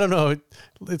don't know.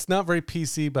 It's not very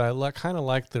PC, but I kind of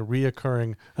like the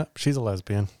reoccurring. She's a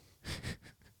lesbian.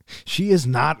 She is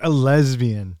not a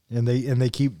lesbian, and they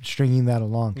keep stringing that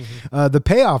along. Mm-hmm. The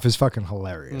payoff is fucking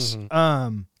hilarious.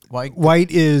 Mm-hmm.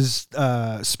 White is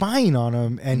spying on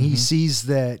him, and he sees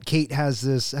that Kate has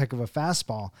this heck of a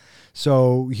fastball.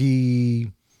 So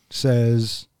he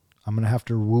says, "I'm going to have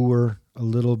to woo her a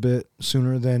little bit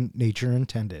sooner than nature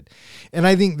intended." And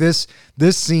I think this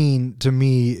scene, to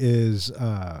me, is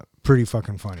pretty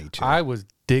fucking funny, too. I was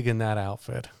digging that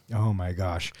outfit. Oh, my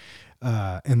gosh.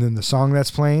 And then the song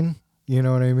that's playing, you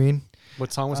know what I mean?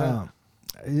 What song was that?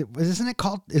 Is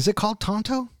it called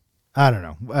Tonto? I don't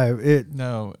know.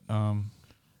 No.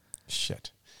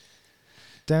 Shit.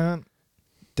 Dun,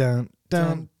 dun,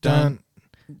 dun, dun,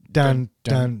 dun,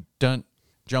 dun, dun.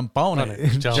 Jump on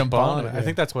it. Jump on it. I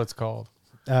think that's what it's called.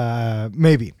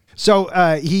 Maybe.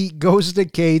 So he goes to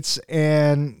Kate's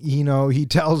and, he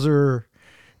tells her,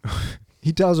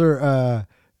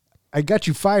 I got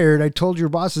you fired. I told your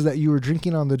bosses that you were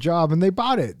drinking on the job, and they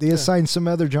bought it. They assigned some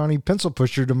other Johnny Pencil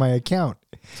Pusher to my account.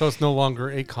 So it's no longer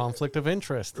a conflict of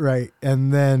interest. Right.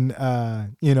 And then,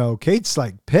 Kate's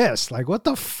like pissed. Like, what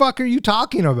the fuck are you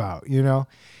talking about?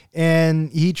 And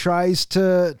he tries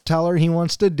to tell her he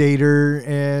wants to date her,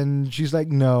 and she's like,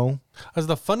 no. As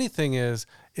the funny thing is,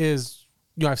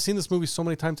 I've seen this movie so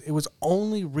many times. It was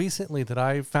only recently that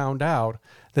I found out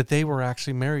that they were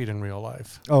actually married in real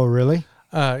life. Oh, really?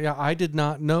 Yeah, I did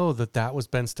not know that was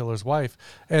Ben Stiller's wife.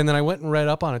 And then I went and read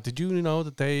up on it. Did you know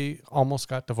that they almost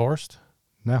got divorced?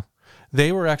 No.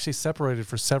 They were actually separated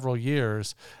for several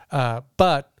years.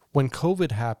 But when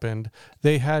COVID happened,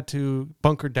 they had to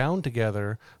bunker down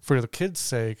together for the kids'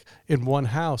 sake in one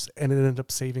house, and it ended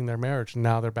up saving their marriage. And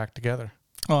now they're back together.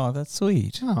 Oh, that's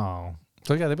sweet. Oh.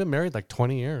 So, yeah, they've been married like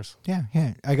 20 years. Yeah.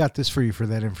 I got this for you for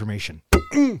that information.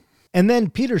 And then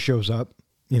Peter shows up,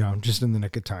 just in the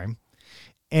nick of time.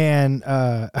 And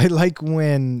I like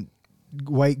when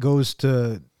White goes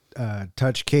to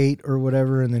touch Kate or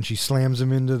whatever, and then she slams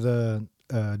him into the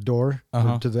door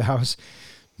to the house.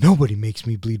 Nobody makes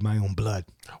me bleed my own blood.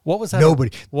 What was that?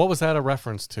 Nobody. What was that a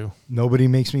reference to? Nobody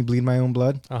makes me bleed my own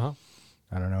blood? Uh-huh.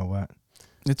 I don't know what.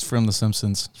 It's from The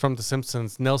Simpsons. From The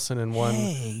Simpsons. Nelson in one.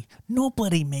 Hey,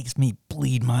 nobody makes me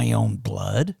bleed my own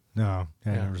blood. No, I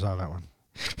never saw that one.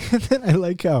 And then I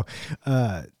like how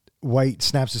White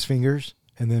snaps his fingers,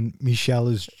 and then Michelle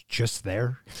is just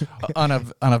there. on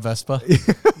a Vespa.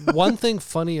 One thing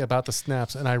funny about the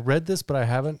snaps, and I read this, but I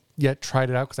haven't yet tried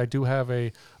it out because I do have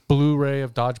a Blu-ray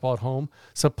of Dodgeball at home.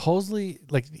 Supposedly,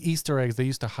 like Easter eggs they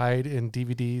used to hide in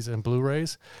DVDs and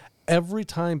Blu-rays. Every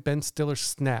time Ben Stiller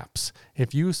snaps,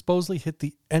 if you supposedly hit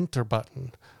the enter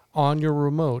button on your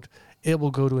remote, it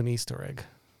will go to an Easter egg.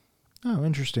 Oh,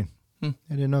 interesting. I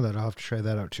didn't know that. I'll have to try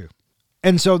that out too.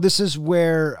 And so this is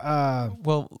where...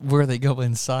 where they go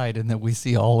inside and then we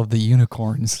see all of the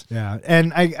unicorns. Yeah,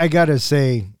 and I got to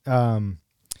say,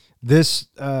 this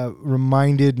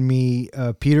reminded me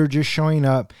of Peter just showing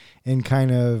up and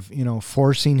kind of,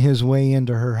 forcing his way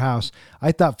into her house.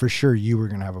 I thought for sure you were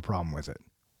going to have a problem with it.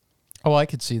 Oh, I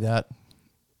could see that.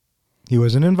 He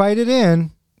wasn't invited in.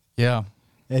 Yeah.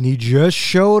 And he just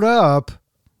showed up.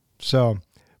 So,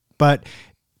 but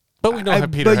we know how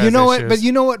Peter has you know issues. what? But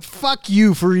you know what? Fuck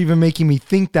you for even making me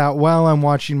think that while I'm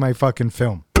watching my fucking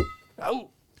film. Oh.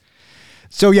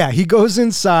 So yeah, he goes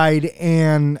inside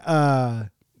and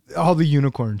all the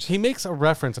unicorns. He makes a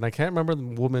reference, and I can't remember the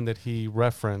woman that he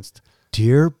referenced.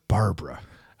 Dear Barbara.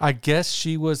 I guess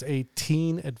she was a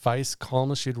teen advice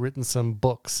columnist. She had written some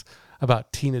books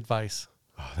about teen advice.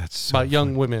 Oh, that's so about young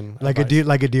funny. Women. Like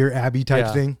advice. a Dear Abby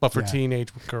type thing. But for Yeah. teenage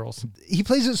girls. He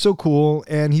plays it so cool,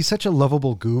 and he's such a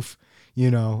lovable goof. He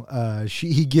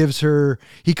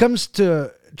comes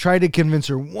to try to convince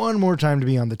her one more time to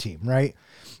be on the team, right?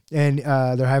 And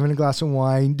they're having a glass of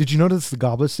wine. Did you notice the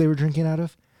goblets they were drinking out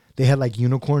of? They had like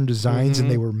unicorn designs and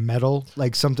they were metal,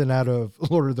 like something out of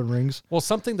Lord of the Rings. Well,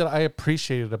 something that I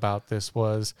appreciated about this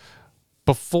was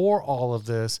before all of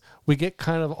this, we get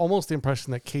kind of almost the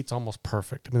impression that Kate's almost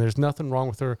perfect. I mean, there's nothing wrong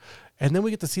with her. And then we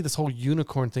get to see this whole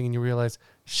unicorn thing and you realize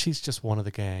she's just one of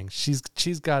the gang. She's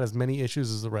got as many issues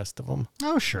as the rest of them.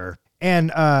 Oh, sure.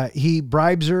 And he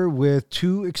bribes her with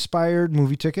 2 expired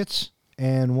movie tickets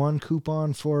and 1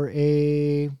 coupon for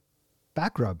a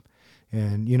back rub.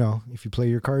 And, if you play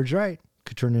your cards right,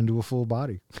 could turn into a full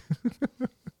body.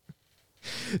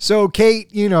 So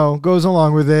Kate, goes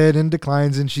along with it and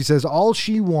declines. And she says all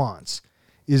she wants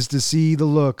is to see the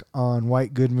look on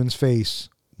White Goodman's face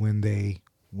when they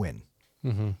win.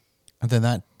 Mm-hmm. And then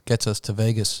that gets us to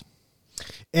Vegas.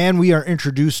 And we are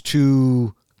introduced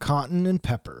to Cotton and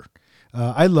Pepper.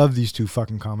 I love these 2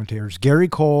 fucking commentators. Gary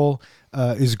Cole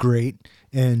is great.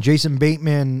 And Jason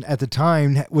Bateman at the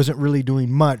time wasn't really doing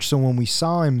much. So when we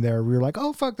saw him there, we were like,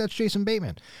 oh, fuck, that's Jason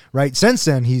Bateman. Right? Since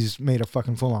then, he's made a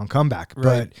fucking full-on comeback.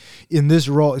 Right. But in this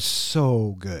role, it's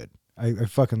so good. I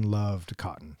fucking loved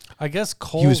Cotton. I guess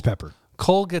He was Pepper.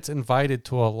 Cole gets invited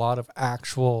to a lot of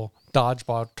actual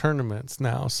dodgeball tournaments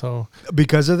now. So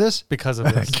Because of this? because of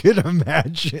I this. could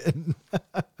imagine.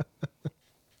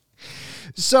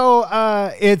 So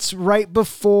it's right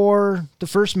before the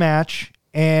first match,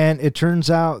 and it turns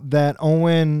out that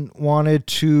Owen wanted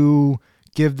to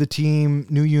give the team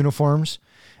new uniforms,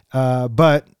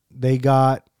 but they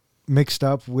got mixed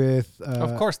up with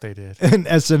Of course they did. an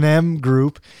S&M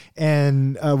group.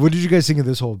 And what did you guys think of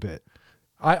this whole bit?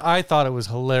 I thought it was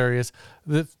hilarious,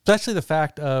 especially the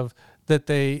fact of that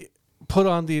they put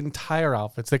on the entire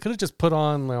outfits. They could have just put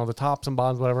on the tops and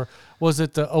bottoms, whatever. Was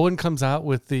it Owen comes out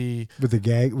with the With the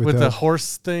gag? with the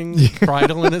horse thing,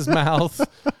 bridle in his mouth,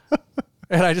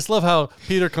 And I just love how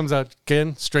Peter comes out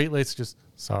again, straight laced, just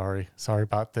sorry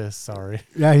about this, sorry.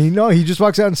 Yeah, he just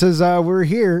walks out and says, we're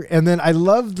here. And then I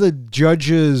love the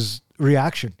judge's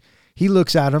reaction. He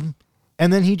looks at him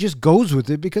and then he just goes with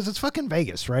it because it's fucking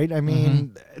Vegas, right? I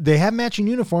mean, they have matching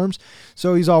uniforms.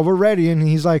 So he's all, we're ready. And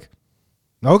he's like,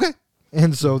 okay.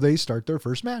 And so they start their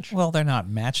first match. Well, they're not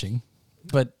matching,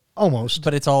 but Almost.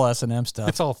 it's all S&M stuff.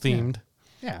 It's all themed.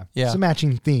 Yeah. Yeah. It's a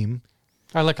matching theme.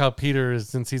 I like how Peter is,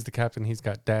 since he's the captain, he's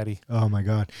got daddy. Oh my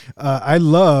God. I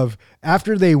love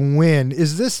after they win.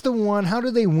 Is this the one? How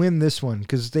do they win this one?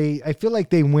 Because I feel like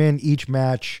they win each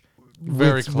match.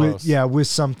 Very close. With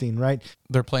something, right?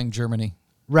 They're playing Germany.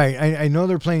 Right. I know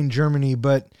they're playing Germany,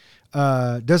 but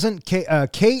doesn't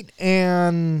Kate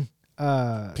and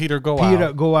Peter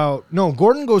go out. No,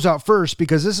 Gordon goes out first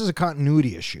because this is a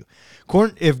continuity issue.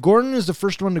 If Gordon is the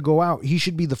first one to go out, he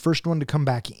should be the first one to come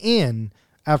back in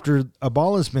after a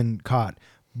ball has been caught.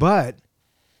 But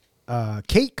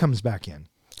Kate comes back in.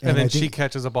 And then I she think,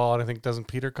 catches a ball, and I think doesn't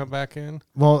Peter come back in?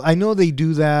 well, I know they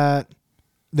do that.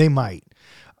 They might.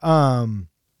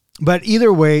 But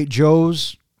either way,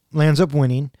 Joe's lands up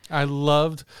winning. I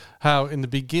loved how in the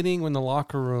beginning when the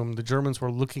locker room, the Germans were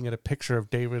looking at a picture of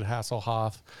David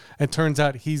Hasselhoff, and turns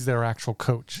out he's their actual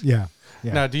coach. Yeah.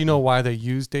 Now, do you know why they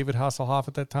used David Hasselhoff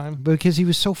at that time? Because he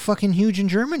was so fucking huge in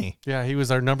Germany. Yeah, he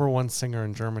was our number one singer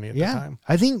in Germany at the time.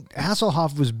 I think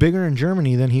Hasselhoff was bigger in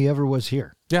Germany than he ever was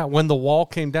here. Yeah, when the wall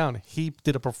came down, he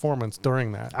did a performance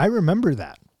during that. I remember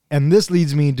that. And this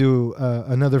leads me to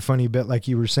another funny bit, like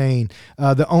you were saying.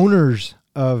 The owners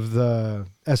of the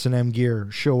S&M gear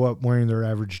show up wearing their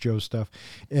Average Joe stuff.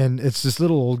 And it's this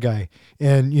little old guy.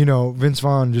 And, Vince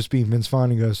Vaughn just being Vince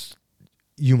Vaughn, he goes,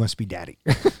 you must be daddy.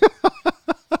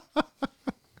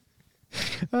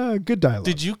 Good dialogue.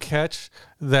 Did you catch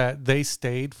that they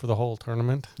stayed for the whole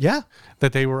tournament? Yeah.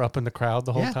 That they were up in the crowd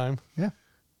the whole time? Yeah.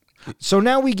 So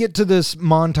now we get to this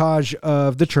montage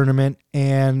of the tournament,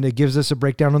 and it gives us a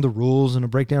breakdown of the rules and a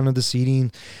breakdown of the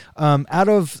seating. Out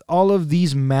of all of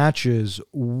these matches,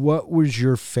 what was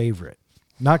your favorite?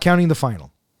 Not counting the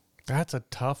final. That's a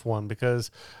tough one because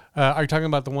are you talking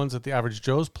about the ones that the Average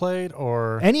Joes played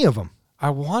or Any of them. I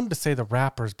wanted to say the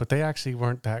rappers, but they actually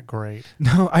weren't that great.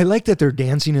 No, I like that they're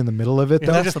dancing in the middle of it,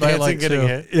 though. They're just what I dancing, like, getting too.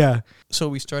 hit. Yeah. So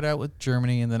we start out with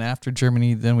Germany, and then after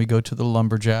Germany, then we go to the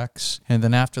Lumberjacks, and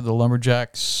then after the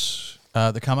Lumberjacks,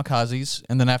 the Kamikazes,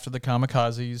 and then after the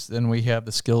Kamikazes, then we have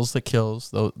the Skills That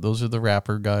Kills. Those are the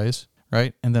rapper guys,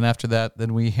 right? And then after that,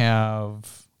 then we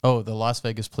have the Las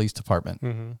Vegas Police Department.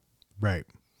 Mm-hmm. Right.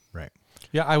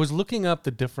 Yeah, I was looking up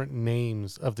the different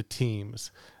names of the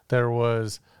teams. There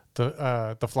was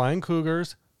the Flying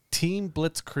Cougars, Team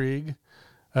Blitzkrieg,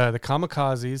 the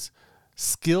Kamikazes,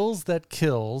 Skills That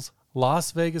Kills,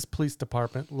 Las Vegas Police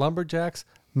Department, Lumberjacks,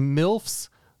 MILFs,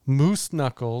 Moose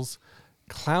Knuckles,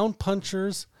 Clown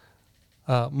Punchers,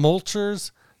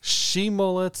 Mulchers,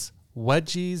 She-Mullets,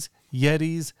 Wedgies,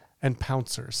 Yetis, and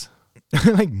Pouncers.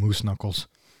 I like Moose Knuckles.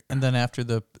 And then after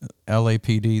the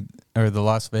LAPD or the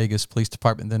Las Vegas Police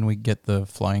Department, then we get the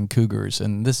Flying Cougars.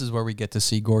 And this is where we get to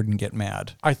see Gordon get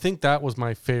mad. I think that was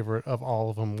my favorite of all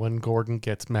of them when Gordon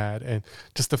gets mad and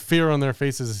just the fear on their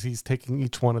faces as he's taking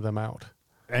each one of them out.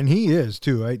 And he is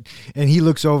too. And he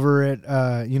looks over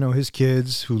at his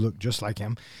kids who look just like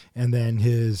him, and then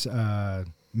his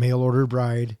mail order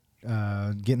bride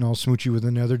getting all smoochy with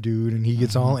another dude, and he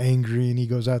gets all angry, and he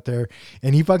goes out there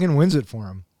and he fucking wins it for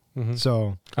him. Mm-hmm.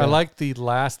 So I like the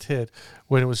last hit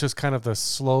when it was just kind of the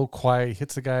slow, quiet. He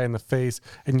hits the guy in the face,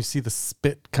 and you see the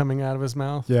spit coming out of his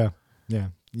mouth. Yeah.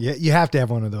 You have to have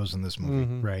one of those in this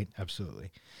movie, right?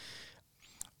 Absolutely.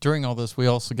 During all this, we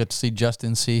also get to see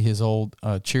Justin see his old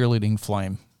cheerleading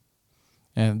flame,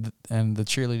 and the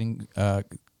cheerleading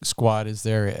squad is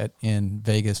there in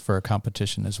Vegas for a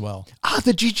competition as well.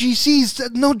 The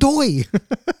GGC's no doy.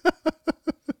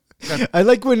 I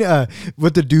like when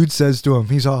what the dude says to him.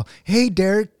 He's all, "Hey,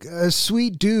 Derek,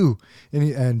 sweet do,"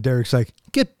 and Derek's like,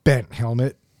 "Get bent,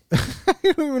 helmet." I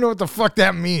don't even know what the fuck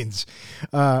that means.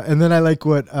 And then I like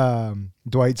what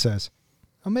Dwight says.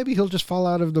 Oh, maybe he'll just fall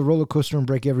out of the roller coaster and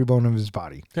break every bone of his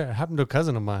body. Yeah, it happened to a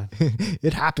cousin of mine.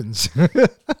 It happens.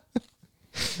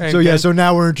 And So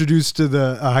now we're introduced to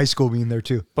the high school being there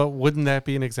too. But wouldn't that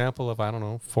be an example of, I don't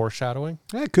know, foreshadowing?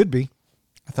 Yeah, it could be.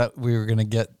 I thought we were going to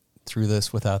get through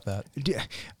this without that.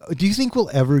 Do you think we'll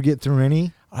ever get through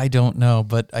any? I don't know,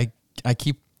 but I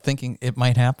keep thinking it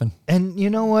might happen. And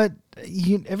you know what?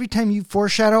 Every time you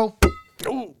foreshadow,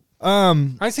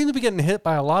 I seem to be getting hit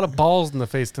by a lot of balls in the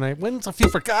face tonight. When's a few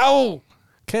for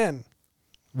Ken?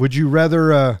 would you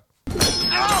rather?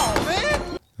 Oh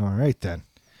man! All right then.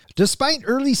 Despite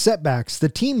early setbacks, the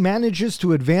team manages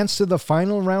to advance to the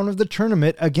final round of the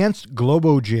tournament against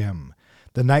Globo Gym.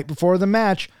 The night before the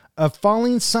match, a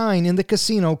falling sign in the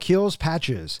casino kills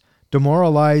Patches.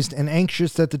 Demoralized and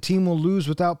anxious that the team will lose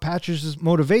without Patches'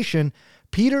 motivation,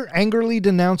 Peter angrily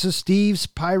denounces Steve's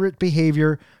pirate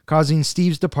behavior, causing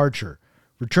Steve's departure.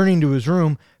 Returning to his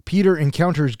room, Peter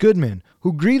encounters Goodman,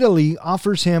 who greedily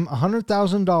offers him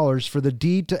 $100,000 for the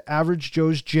deed to Average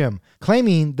Joe's gym,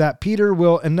 claiming that Peter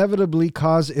will inevitably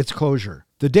cause its closure.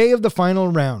 The day of the final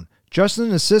round,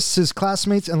 Justin assists his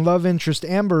classmates and love interest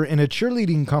Amber in a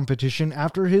cheerleading competition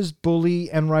after his bully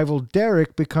and rival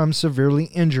Derek becomes severely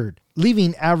injured,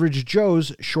 leaving Average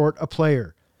Joe's short a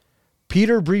player.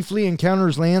 Peter briefly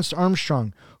encounters Lance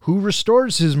Armstrong, who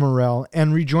restores his morale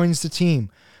and rejoins the team,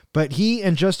 but he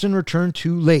and Justin return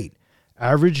too late.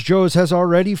 Average Joe's has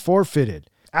already forfeited.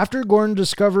 After Gordon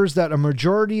discovers that a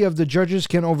majority of the judges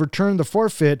can overturn the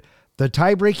forfeit, the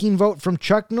tie-breaking vote from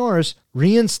Chuck Norris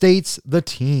reinstates the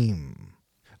team.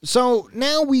 So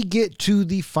now we get to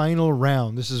the final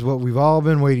round. This is what we've all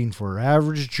been waiting for.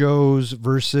 Average Joe's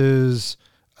versus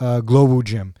Globo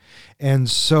Gym. And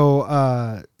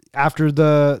so after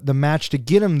the match to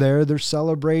get him there, they're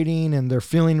celebrating and they're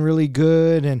feeling really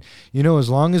good. And, you know, as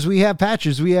long as we have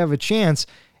Patches, we have a chance.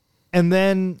 And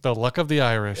then The luck of the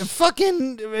Irish.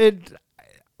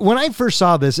 when I first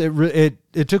saw this,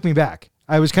 it took me back.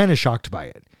 I was kind of shocked by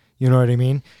it. You know what I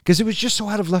mean? Because it was just so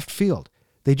out of left field.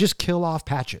 They just kill off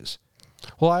Patches.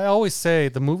 Well, I always say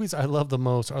the movies I love the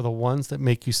most are the ones that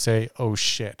make you say, oh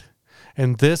shit.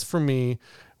 And this, for me,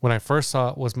 when I first saw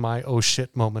it, was my oh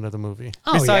shit moment of the movie.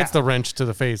 Oh, Besides yeah. the wrench to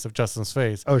the face of Justin's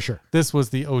face. Oh, sure. This was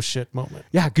the oh shit moment.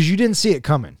 Yeah, because you didn't see it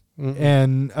coming.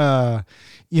 And,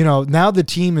 you know, now the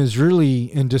team is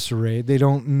really in disarray. They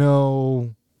don't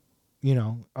know, you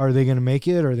know, are they going to make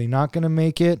it? Are they not going to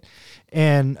make it?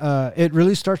 And it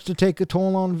really starts to take a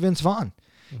toll on Vince Vaughn.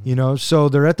 You know, so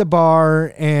they're at the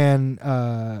bar and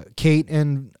Kate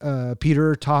and Peter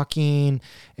are talking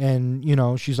and, you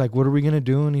know, she's like, what are we going to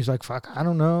do? And he's like, fuck, I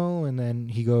don't know. And then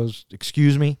he goes,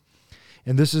 excuse me.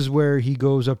 And this is where he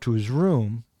goes up to his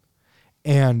room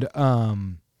and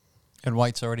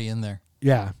White's already in there.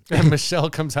 yeah, And Michelle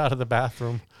comes out of the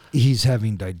bathroom. he's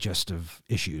having digestive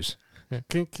issues. Yeah.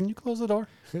 Can you close the door?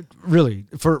 Really,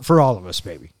 for all of us,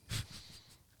 baby.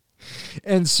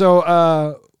 And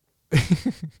so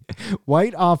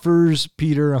White offers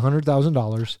Peter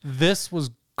 $100,000. This was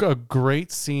a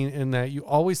great scene in that you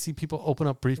always see people open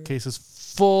up briefcases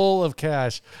full of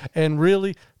cash. And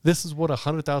really, this is what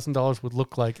 $100,000 would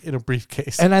look like in a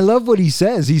briefcase. And I love what he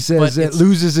says. He says But it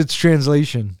loses its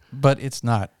translation. But it's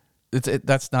not.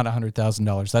 That's not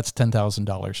 $100,000. That's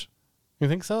 $10,000. You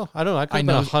think so? I don't know. I could have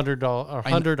know-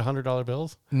 been $100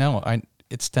 bills. No,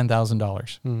 it's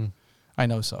 $10,000. I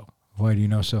know so. Why do you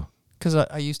know so? Because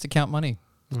I used to count money.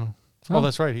 Oh,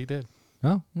 that's right. He did.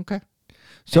 Oh, okay.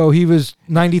 So he was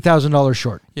 $90,000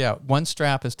 short. Yeah, one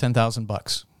strap is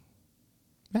 $10,000.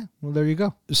 Yeah, well, there you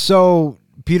go. So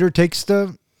Peter takes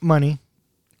the money.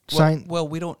 Well,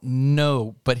 we don't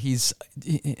know, but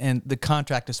and the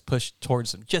contract is pushed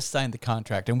towards him. Just signed the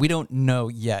contract, and we don't know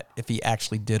yet if he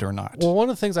actually did or not. Well, one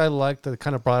of the things I liked that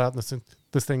kind of brought out in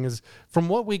this thing is from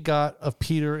what we got of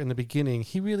Peter in the beginning,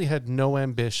 he really had no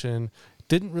ambition,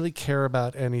 didn't really care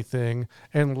about anything,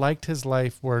 and liked his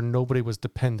life where nobody was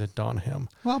dependent on him.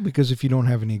 Well, because if you don't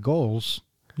have any goals,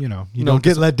 you know, you No, don't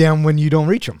get let down when you don't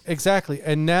reach them. Exactly.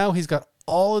 And now he's got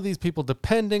all of these people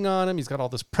depending on him. He's got all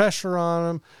this pressure on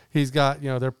him. He's got, you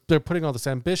know, they're putting all this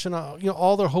ambition on, you know,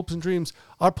 all their hopes and dreams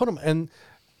are put him. And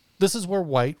this is where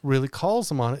White really calls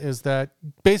him on it, is that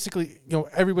basically, you know,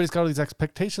 everybody's got all these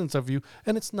expectations of you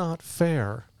and it's not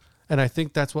fair. And I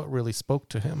think that's what really spoke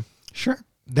to him. Sure.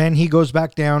 Then he goes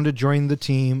back down to join the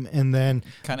team, and then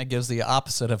Kind of gives the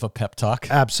opposite of a pep talk.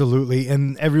 absolutely,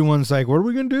 and everyone's like, what are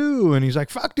we going to do? And he's like,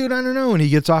 fuck, dude, I don't know. And he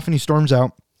gets off and he storms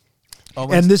out.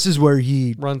 And this is where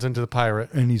he Runs into the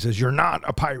pirate. and he says, you're not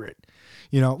a pirate,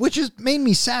 you know, which has made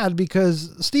me sad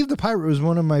because Steve the Pirate was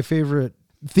one of my favorite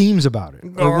themes about it.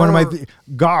 Like one of my,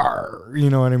 Gar, you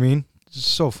know what I mean? It's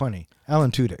so funny.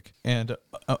 Alan Tudyk. And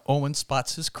Owen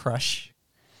spots his crush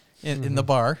in the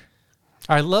bar.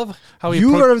 I love how he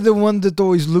You are the one that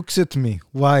always looks at me.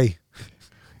 Why?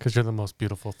 because you're the most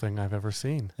beautiful thing I've ever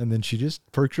seen. And then she just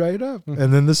perks right up.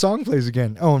 And then the song plays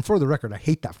again. Oh, and for the record, I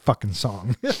hate that fucking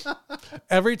song.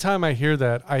 Every time I hear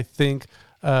that, I think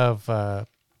of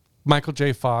Michael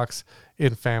J. Fox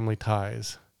in Family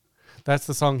Ties. That's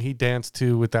the song he danced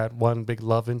to with that one big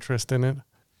love interest in it.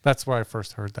 That's where I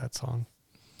first heard that song.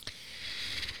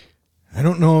 I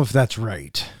don't know if that's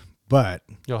right, but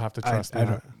You'll have to trust I me.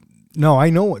 don't. No, I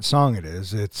know what song it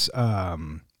is. It's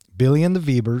Billy and the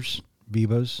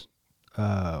Vivas.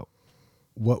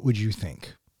 What would you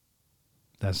think?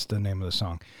 That's the name of the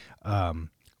song.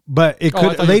 But it I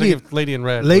could thought you were thinking of Lady in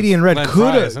Red. Lady in Red Glenn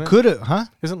Fry, isn't it? could have, huh?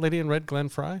 Isn't Lady in Red Glenn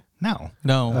Fry? No.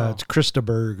 No. It's Krista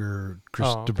Berg or Chris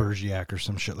okay. Bergiak or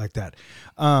some shit like that.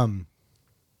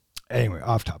 Anyway,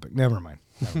 off topic. Never mind.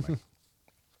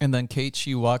 And then Kate,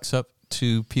 she walks up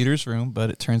to Peter's room, but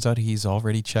it turns out he's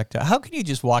already checked out. How can you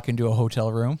just walk into a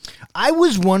hotel room? I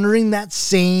was wondering that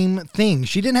same thing.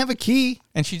 She didn't have a key.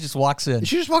 And she just walks in.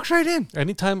 She just walks right in.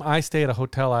 Anytime I stay at a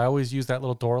hotel, I always use that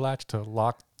little door latch to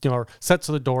lock, or set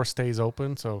so the door stays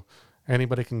open so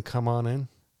anybody can come on in.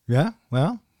 Yeah,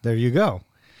 well, there you go.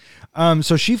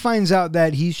 So she finds out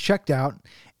that he's checked out.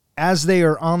 As they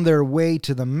are on their way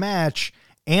to the match,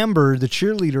 Amber, the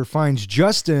cheerleader, finds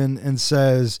Justin and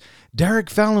says, Derek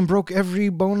Fallon broke every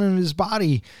bone in his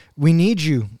body. We need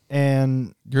you.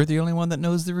 And You're the only one that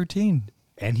knows the routine.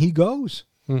 he goes.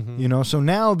 So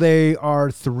now they are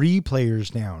 3 players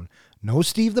down. No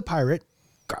Steve the Pirate.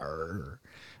 Grr.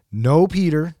 No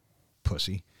Peter.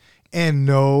 Pussy. And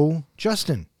no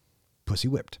Justin. Pussy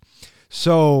whipped.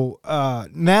 So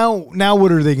now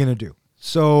what are they going to do?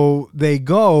 So they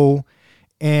go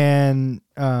and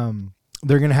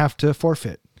they're going to have to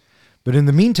forfeit. But in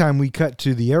the meantime, we cut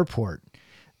to the airport.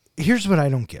 Here's what I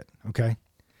don't get, okay?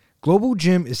 Global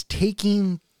Gym is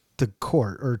taking the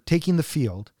court or taking the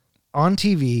field on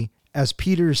TV as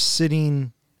Peter's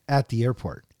sitting at the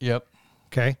airport, Yep.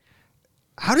 okay?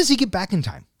 How does he get back in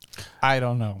time? I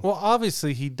don't know. Well,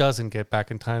 obviously he doesn't get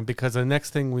back in time because the next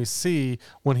thing we see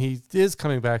when he is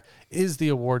coming back is the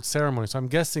award ceremony. So I'm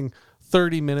guessing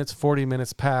 30 minutes, 40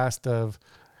 minutes past of,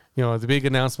 the big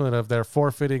announcement of their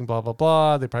forfeiting, blah, blah,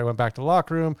 blah. They probably went back to the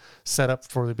locker room, set up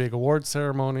for the big award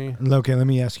ceremony. Okay, let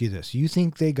me ask you this. You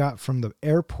think they got from the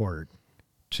airport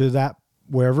to that,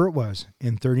 wherever it was,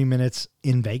 in 30 minutes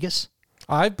in Vegas?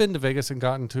 I've been to Vegas and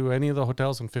gotten to any of the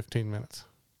hotels in 15 minutes.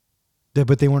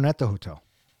 But they weren't at the hotel.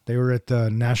 They were at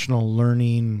the National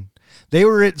Learning. They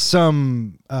were at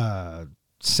some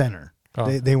center. Oh.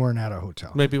 They weren't at a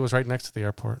hotel. Maybe it was right next to the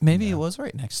airport. Maybe it was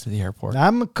right next to the airport.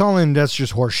 I'm calling that's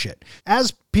just horse shit.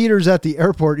 As Peter's at the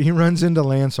airport, he runs into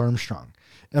Lance Armstrong.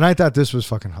 And I thought this was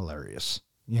fucking hilarious.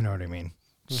 You know what I mean?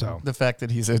 So The fact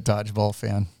that he's a dodgeball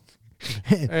fan.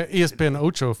 ESPN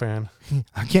Ocho fan.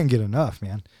 I can't get enough,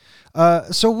 man.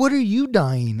 So what are you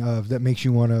dying of that makes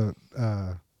you want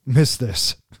to miss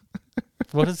this?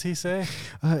 What does he say?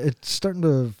 It's starting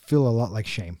to feel a lot like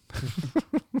shame.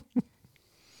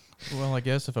 Well, I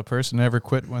guess if a person ever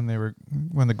quit when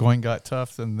the going got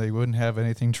tough, then they wouldn't have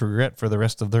anything to regret for the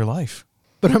rest of their life.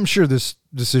 But I'm sure this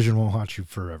decision won't haunt you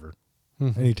forever.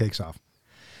 And he takes off.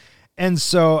 And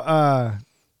so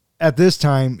at this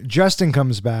time, Justin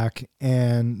comes back,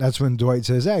 and that's when Dwight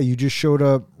says, hey, you just showed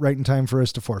up right in time for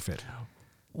us to forfeit.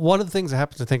 One of the things I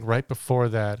happen to think right before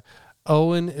that,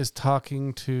 Owen is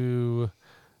talking to,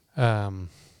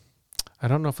 I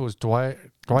don't know if it was Dwight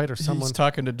or someone. He's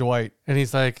talking to Dwight. And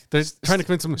he's like, they're trying to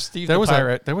convince him. Steve there the was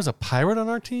pirate. There was a pirate on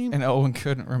our team? And Owen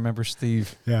couldn't remember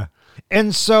Steve. Yeah.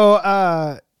 And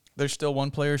so They're still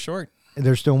one player short.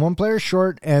 they're still 1 player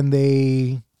short, and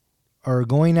they are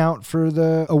going out for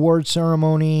the award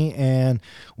ceremony, and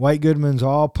White Goodman's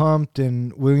all pumped,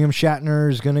 and William Shatner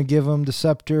is going to give him the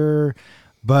scepter.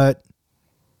 But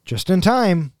just in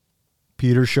time,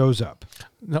 Peter shows up.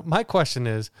 Now, my question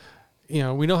is,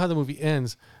 we know how the movie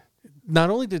ends. Not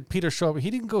only did Peter show up, he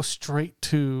didn't go straight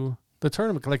to the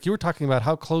tournament. Like you were talking about,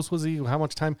 how close was he? How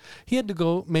much time? He had to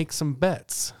go make some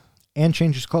bets. And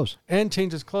change his clothes. And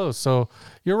change his clothes. So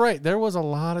you're right. There was a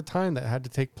lot of time that had to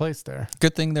take place there.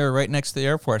 Good thing they're right next to the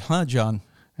airport, huh, John?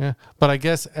 Yeah. But I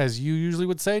guess, as you usually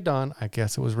would say, Don, I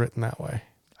guess it was written that way.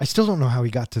 I still don't know how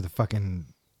he got to the fucking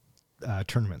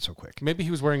tournament so quick. Maybe he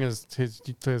was wearing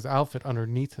his outfit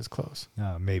underneath his clothes.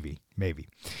 Maybe.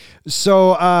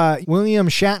 So William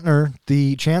Shatner,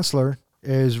 the chancellor,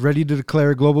 is ready to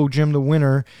declare Global Gym the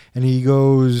winner, and he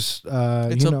goes,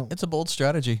 It's a bold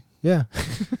strategy. yeah.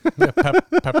 Yeah,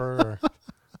 Pepper.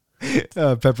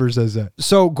 Pepper says that.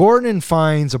 So Gordon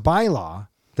finds a bylaw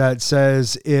that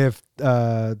says if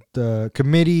the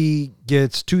committee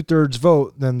gets 2/3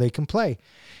 vote, then they can play.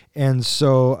 And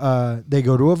so they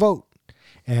go to a vote.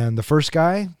 And the first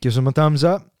guy gives him a thumbs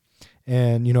up.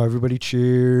 And, everybody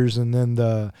cheers. And then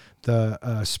the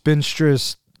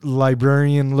spinstress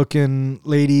librarian-looking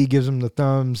lady gives him the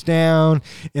thumbs down.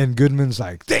 And Goodman's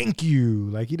like, thank you.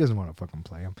 Like, he doesn't want to fucking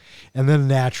play him. And then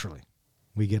naturally,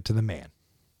 we get to the man,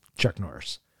 Chuck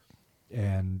Norris.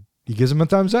 And he gives him a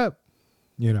thumbs up,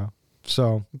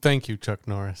 So, Thank you, Chuck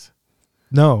Norris.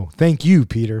 no, thank you,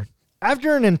 Peter.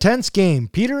 After an intense game,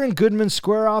 Peter and Goodman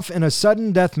square off in a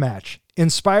sudden death match.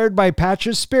 Inspired by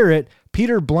Patch's spirit,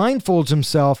 Peter blindfolds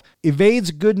himself,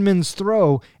 evades Goodman's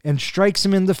throw, and strikes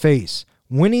him in the face,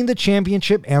 winning the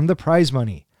championship and the prize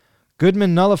money.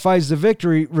 Goodman nullifies the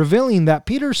victory, revealing that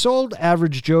Peter sold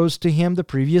Average Joe's to him the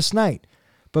previous night.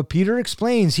 But Peter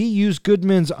explains he used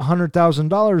Goodman's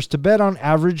 $100,000 to bet on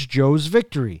Average Joe's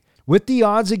victory, with the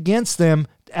odds against them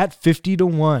at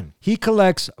 50-1. He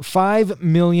collects $5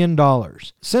 million.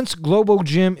 Since Global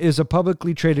Gym is a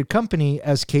publicly traded company,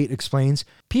 as Kate explains,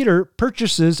 Peter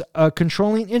purchases a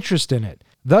controlling interest in it,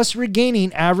 thus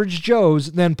regaining Average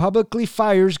Joe's, then publicly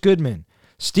fires Goodman.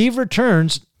 Steve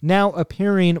returns, now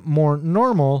appearing more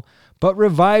normal, but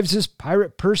revives his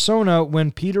pirate persona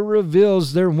when Peter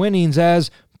reveals their winnings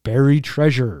as buried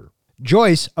treasure.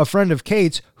 Joyce, a friend of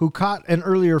Kate's who caught an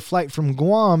earlier flight from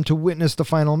Guam to witness the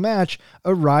final match,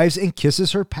 arrives and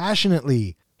kisses her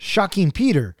passionately, shocking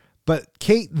Peter, but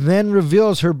Kate then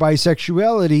reveals her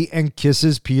bisexuality and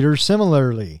kisses Peter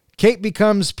similarly. Kate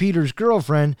becomes Peter's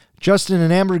girlfriend, Justin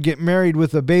and Amber get married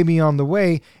with a baby on the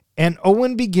way, and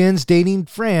Owen begins dating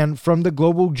Fran from the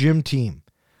Global Gym team.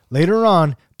 Later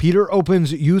on, Peter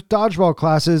opens youth dodgeball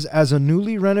classes as a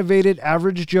newly renovated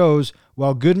Average Joe's,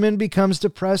 while Goodman becomes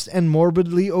depressed and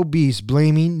morbidly obese,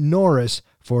 blaming Norris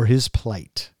for his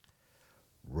plight.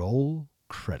 Roll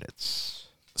credits.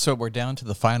 So we're down to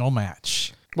the final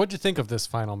match. What'd you think of this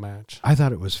final match? I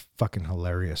thought it was fucking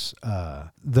hilarious.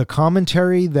 The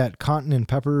commentary that Cotton and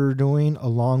Pepper are doing,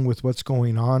 along with what's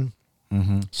going on,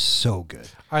 so good.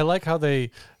 I like how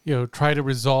they, try to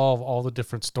resolve all the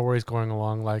different stories going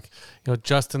along. Like,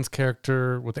 Justin's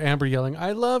character with Amber yelling,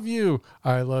 I love you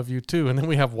too. And then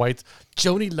we have White's,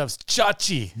 Joni loves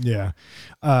Chachi. Yeah.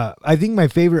 I think my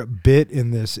favorite bit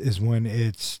in this is when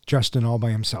it's Justin all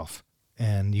by himself.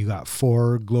 And you got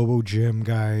 4 Global Gym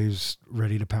guys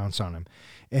ready to pounce on him.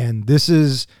 And this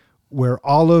is where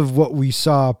all of what we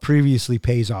saw previously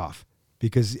pays off.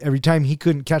 Because every time he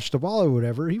couldn't catch the ball or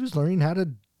whatever, he was learning how to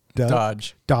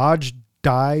dodge,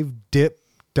 dive, dip,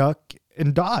 duck,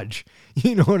 and dodge.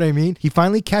 You know what I mean? He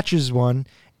finally catches one,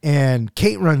 and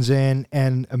Kate runs in,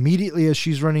 and immediately as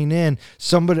she's running in,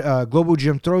 somebody, Global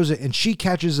Gym throws it, and she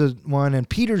catches one, and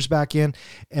Peter's back in,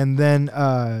 and then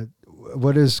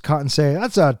what does Cotton say?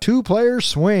 That's a 2-player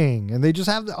swing, and they just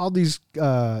have all these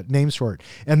names for it.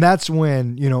 And that's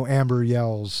when, Amber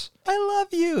yells, I love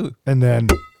you. and then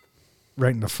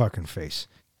right in the fucking face.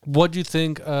 What'd you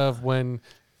think of when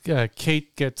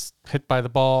Kate gets hit by the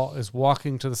ball, is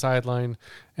walking to the sideline,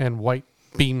 and White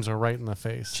beams her right in the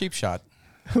face? Cheap shot.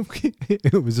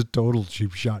 It was a total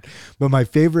cheap shot. But my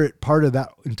favorite part of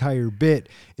that entire bit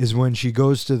is when she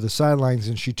goes to the sidelines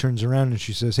and she turns around and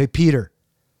she says, hey, Peter,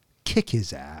 kick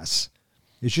his ass.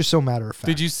 It's just so matter of fact.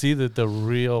 Did you see the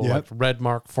real red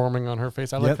mark forming on her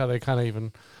face? I like how they kind of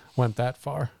even went that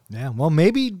far. Yeah, well,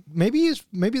 maybe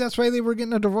that's why they were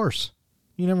getting a divorce.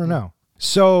 You never know.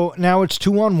 So now it's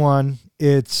 2-on-1.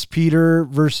 It's Peter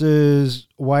versus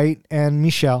White and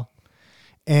Michelle.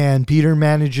 And Peter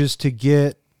manages to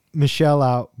get Michelle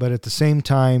out, but at the same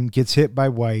time gets hit by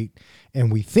White.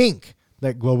 And we think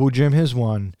that Global Gym has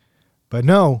won. But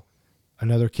no,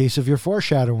 another case of your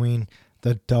foreshadowing,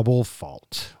 the double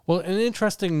fault. Well, an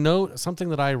interesting note, something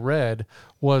that I read,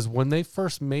 was when they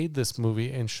first made this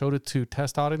movie and showed it to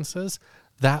test audiences,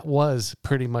 that was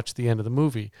pretty much the end of the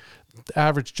movie.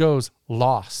 Average Joe's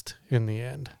lost in the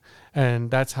end.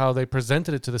 And that's how they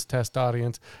presented it to this test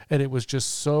audience. And it was just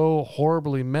so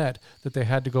horribly met that they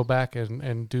had to go back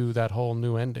and do that whole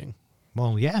new ending.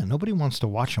 Well, yeah, nobody wants to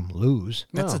watch them lose.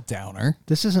 That's No. a downer.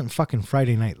 This isn't fucking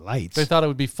Friday Night Lights. They thought it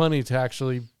would be funny to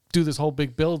actually do this whole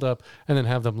big build-up and then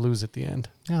have them lose at the end.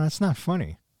 Yeah, that's not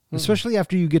funny. Especially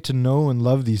after you get to know and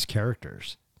love these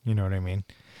characters. You know what I mean?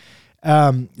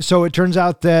 So it turns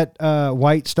out that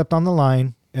White stepped on the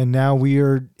line, and now we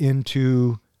are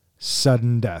into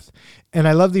sudden death. And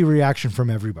I love the reaction from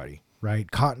everybody, right?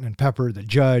 Cotton and Pepper, the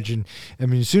judge. And I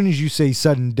mean, as soon as you say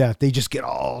sudden death, they just get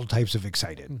all types of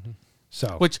excited.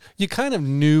 So, Which you kind of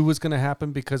knew was going to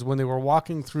happen because when they were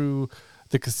walking through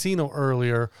the casino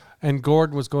earlier and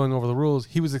Gordon was going over the rules,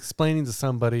 he was explaining to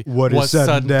somebody what is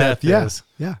sudden death? Yeah. is.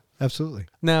 Yeah, absolutely.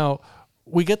 Now,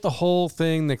 we get the whole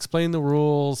thing. They explain the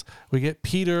rules. We get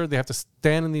Peter. They have to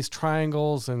stand in these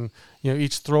triangles and,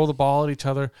 each throw the ball at each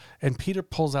other. And Peter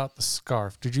pulls out the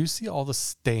scarf. Did you see all the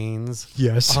stains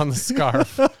Yes. on the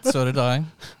scarf? So did I.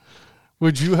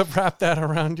 Would you have wrapped that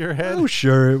around your head? Oh,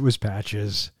 sure, it was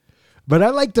Patches. But I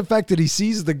like the fact that he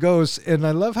sees the ghost, and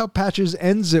I love how Patches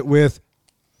ends it with,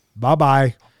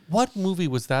 bye-bye. What movie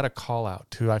was that a call out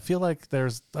to? I feel like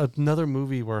there's another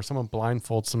movie where someone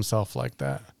blindfolds himself like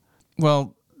that.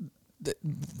 Well,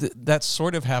 that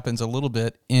sort of happens a little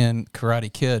bit in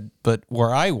Karate Kid, but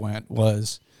where I went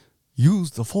was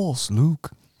use the Force,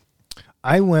 Luke.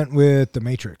 I went with The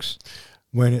Matrix.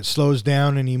 When it slows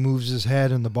down and he moves his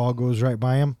head and the ball goes right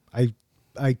by him,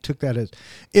 I took that as,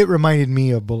 it reminded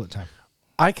me of Bullet Time.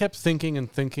 I kept thinking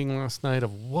last night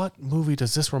of what movie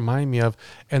does this remind me of?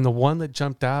 And the one that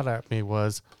jumped out at me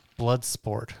was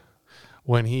Bloodsport.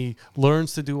 When he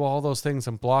learns to do all those things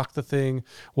and block the thing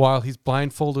while he's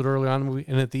blindfolded early on in the movie.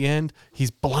 And at the end, he's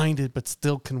blinded but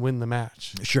still can win the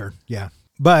match. Sure, yeah.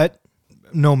 But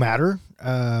no matter,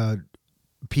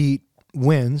 Pete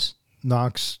wins,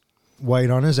 knocks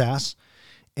White on his ass,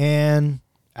 and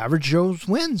Average Joe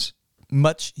wins.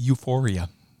 Much euphoria.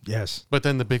 Yes. But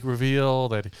then the big reveal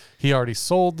that he already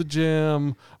sold the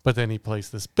gym, but then he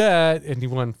placed this bet and he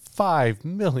won $5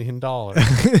 million.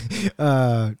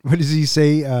 What does he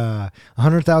say?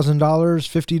 $100,000,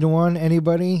 50 to 1,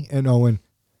 anybody? And Owen,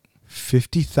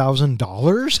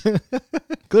 $50,000?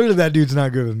 Clearly that dude's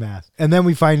not good with math. And then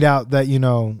we find out that,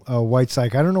 White's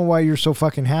like, I don't know why you're so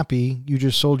fucking happy. You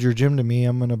just sold your gym to me.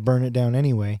 I'm going to burn it down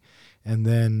anyway. And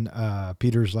then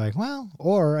Peter's like, well,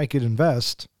 or I could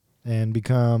invest and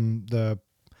become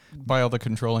buy all the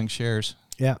controlling shares.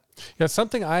 Yeah. Yeah,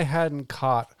 something I hadn't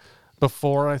caught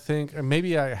before, I think, and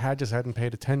maybe I hadn't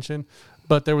paid attention,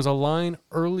 but there was a line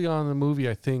early on in the movie,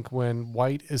 I think, when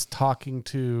White is talking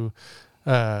to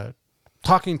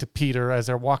Peter as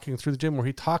they're walking through the gym, where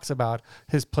he talks about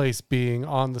his place being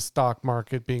on the stock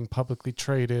market, being publicly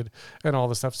traded, and all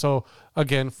this stuff. So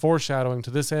again, foreshadowing to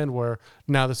this end, where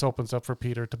now this opens up for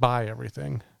Peter to buy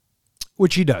everything,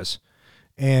 which he does.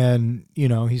 And,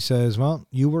 he says, well,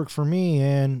 you work for me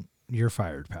and you're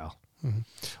fired, pal. Mm-hmm.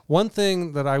 One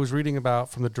thing that I was reading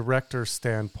about from the director's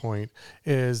standpoint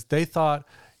is they thought,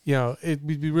 it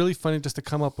would be really funny just to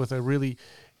come up with a really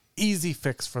easy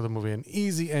fix for the movie, an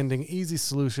easy ending, easy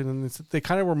solution. And they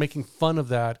kind of were making fun of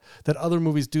that other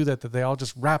movies do that they all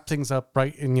just wrap things up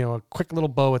right in, a quick little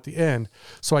bow at the end.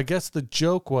 So I guess the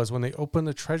joke was when they opened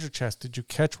the treasure chest, did you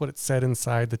catch what it said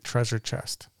inside the treasure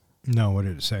chest? No, what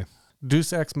did it say?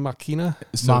 Deus Ex Machina?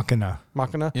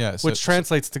 Machina. Yeah, which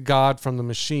translates to God from the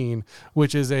machine,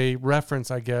 which is a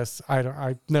reference, I guess.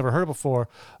 I've never heard it before,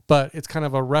 but it's kind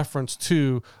of a reference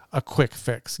to a quick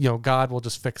fix. God will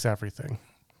just fix everything.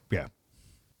 Yeah.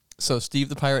 So Steve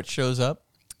the Pirate shows up,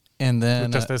 and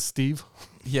then... Just as Steve?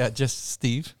 Yeah, just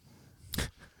Steve.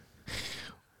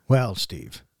 Well,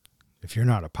 Steve, if you're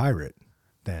not a pirate,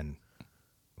 then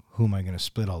who am I going to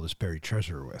split all this buried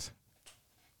treasure with?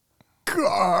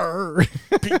 Gar!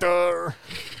 Peter!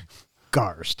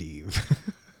 Gar, Steve.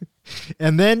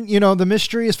 And then, the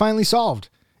mystery is finally solved.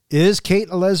 Is Kate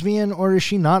a lesbian or is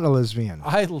she not a lesbian?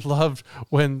 I loved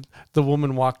when the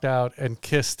woman walked out and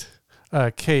kissed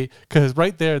Kate, because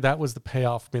right there, that was the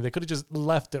payoff for me. They could have just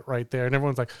left it right there, and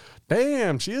everyone's like,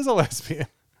 damn, she is a lesbian.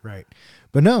 Right.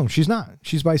 But no, she's not.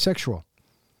 She's bisexual.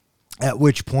 At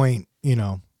which point,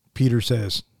 Peter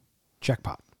says,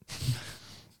 checkpot.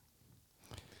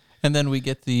 And then we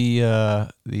get the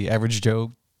Average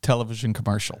Joe television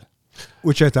commercial,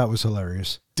 which I thought was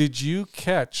hilarious. Did you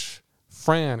catch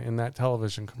Fran in that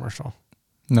television commercial?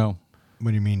 No. What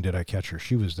do you mean, did I catch her?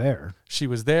 She was there. She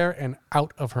was there and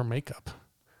out of her makeup.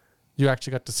 You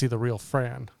actually got to see the real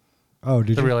Fran. Oh, did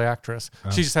you? The real actress. Oh.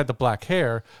 She just had the black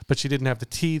hair, but she didn't have the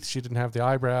teeth. She didn't have the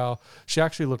eyebrow. She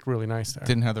actually looked really nice there.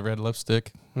 Didn't have the red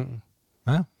lipstick. Mm-mm.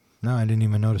 Huh? No, I didn't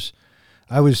even notice.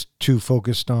 I was too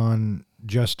focused on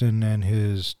Justin and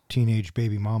his teenage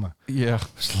baby mama. Yeah. I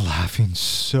was laughing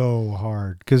so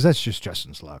hard because that's just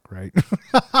Justin's luck, right?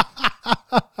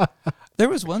 There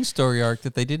was one story arc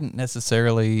that they didn't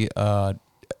necessarily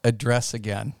address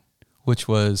again, which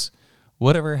was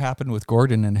whatever happened with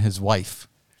Gordon and his wife.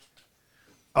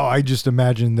 Oh, I just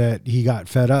imagined that he got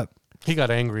fed up. He got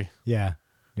angry. Yeah.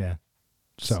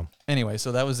 So anyway,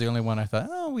 so that was the only one I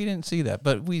thought, we didn't see that,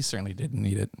 but we certainly didn't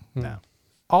need it. no.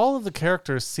 All of the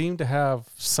characters seem to have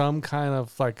some kind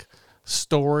of like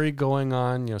story going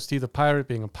on. Steve the Pirate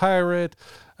being a pirate,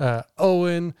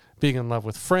 Owen being in love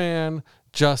with Fran,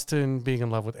 Justin being in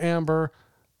love with Amber.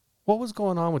 What was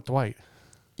going on with Dwight?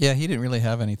 Yeah, he didn't really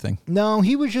have anything. No,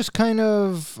 he was just kind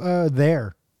of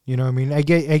there. I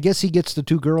guess he gets the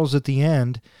two girls at the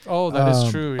end. Oh, that is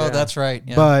true. Yeah. Oh, that's right.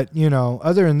 Yeah. But,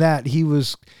 other than that, he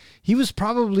was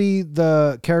probably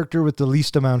the character with the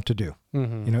least amount to do.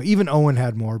 Mm-hmm. Even Owen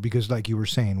had more because, like you were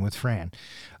saying with Fran,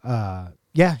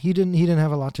 he didn't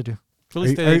have a lot to do. At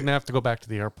least they didn't have to go back to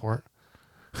the airport.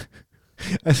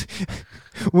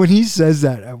 When he says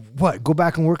that, what? Go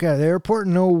back and work at the airport?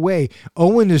 No way.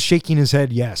 Owen is shaking his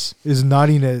head. Yes, is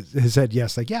nodding his head.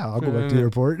 Yes, like I'll go back to the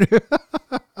airport.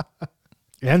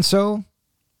 And so,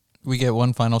 We get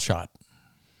one final shot.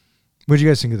 what did you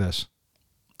guys think of this?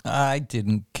 I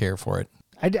didn't care for it.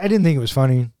 I didn't think it was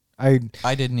funny. I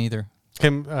didn't either.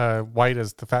 Him, White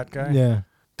as the fat guy. Yeah.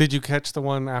 Did you catch the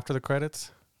one after the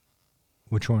credits?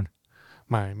 Which one?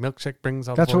 My milkshake brings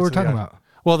all. That's the what we're boys together. talking about.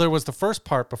 Well, there was the first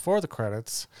part before the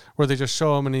credits where they just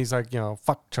show him and he's like,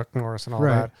 fuck Chuck Norris and all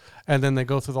Right. that. And then they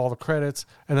go through all the credits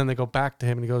and then they go back to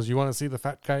him and he goes, "You want to see the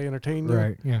fat guy entertain you?"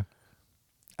 Right. Yeah.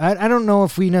 I don't know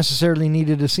if we necessarily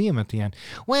needed to see him at the end.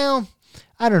 Well,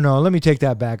 I don't know. Let me take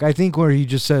that back. I think where he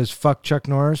just says "fuck Chuck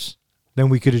Norris," then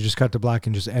we could have just cut to black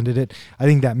and just ended it. I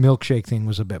think that milkshake thing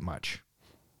was a bit much.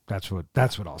 That's what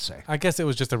I'll say. I guess it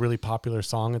was just a really popular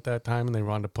song at that time and they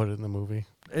wanted to put it in the movie.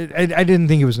 I didn't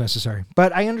think it was necessary,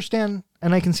 but I understand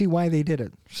and I can see why they did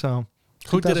it. So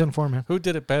Who did it? 2004, man. Who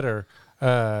did it better?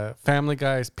 Family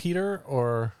Guy's Peter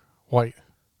or White?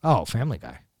 Oh, Family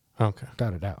Guy, Okay.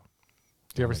 without a doubt.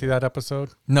 Do you ever see that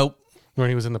episode Nope. when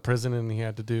he was in the prison and he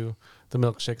had to do the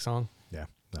milkshake song? Yeah.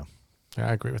 No. Yeah,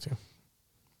 I agree with you.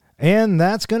 And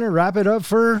that's gonna wrap it up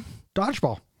for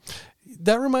Dodgeball.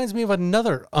 That reminds me of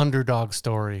another underdog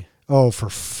story. Oh, for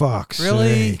fuck's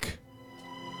Really? sake.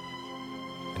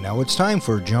 And now it's time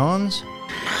for John's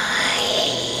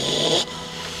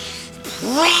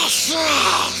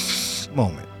Precious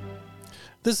Moment.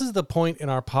 This is the point in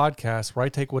our podcast where I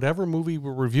take whatever movie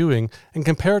we're reviewing and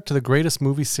compare it to the greatest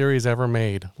movie series ever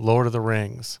made, Lord of the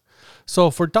Rings.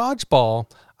 So for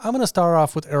Dodgeball, I'm going to start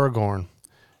off with Aragorn.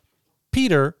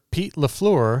 Pete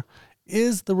LaFleur,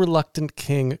 is the reluctant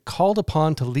king called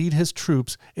upon to lead his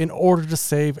troops in order to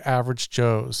save average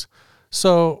Joes.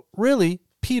 So really,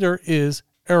 Peter is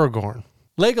Aragorn.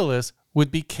 Legolas would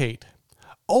be Kate.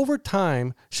 Over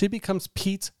time, she becomes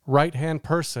Pete's right-hand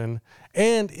person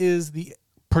and is the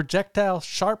projectile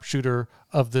sharpshooter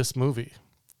of this movie.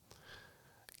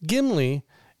 Gimli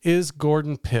is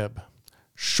Gordon Pibb.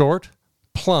 Short,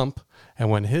 plump, and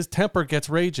when his temper gets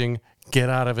raging, get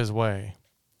out of his way.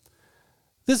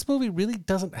 This movie really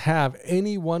doesn't have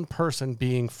any one person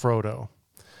being Frodo.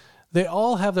 They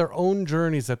all have their own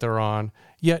journeys that they're on,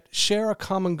 yet share a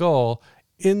common goal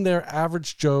in their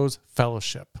average Joe's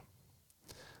fellowship.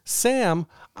 Sam,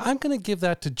 I'm going to give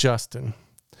that to Justin.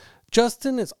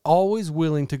 Justin is always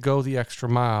willing to go the extra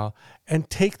mile and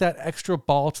take that extra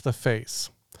ball to the face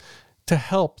to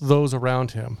help those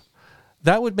around him.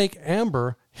 That would make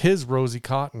Amber his Rosie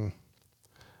Cotton.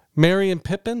 Merry and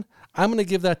Pippin, I'm going to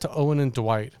give that to Owen and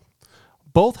Dwight.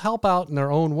 Both help out in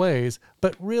their own ways,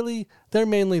 but really, they're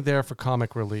mainly there for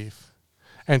comic relief.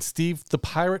 And Steve the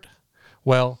Pirate,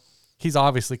 well, he's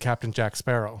obviously Captain Jack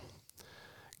Sparrow.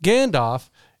 Gandalf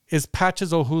is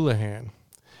Patches O'Houlihan.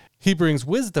 He brings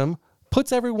wisdom,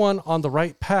 puts everyone on the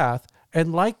right path,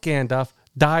 and like Gandalf,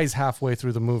 dies halfway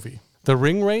through the movie. The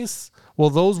ring race, well,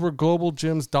 those were Global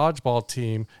Jim's dodgeball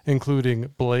team, including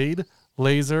Blade,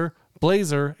 Laser,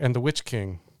 Blazer, and the Witch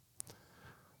King.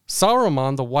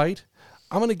 Saruman the White,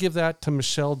 I'm going to give that to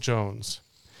Michelle Jones.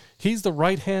 He's the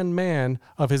right-hand man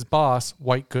of his boss,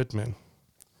 White Goodman.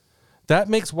 That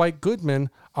makes White Goodman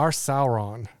our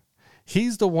Sauron.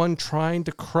 He's the one trying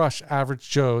to crush average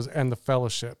Joes and the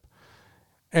Fellowship.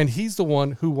 And he's the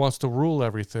one who wants to rule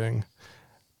everything.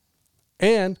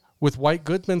 And with White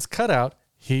Goodman's cutout,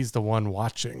 he's the one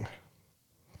watching.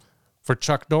 For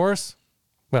Chuck Norris,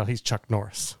 well, he's Chuck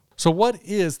Norris. So what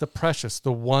is the precious,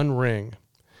 the one ring?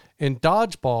 In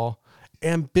Dodgeball,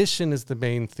 ambition is the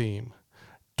main theme.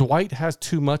 Dwight has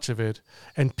too much of it,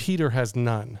 and Peter has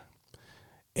none.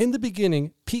 In the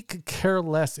beginning, Pete could care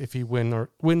less if he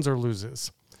wins or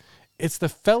loses. It's the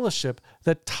Fellowship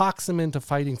that talks him into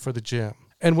fighting for the gem.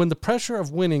 And when the pressure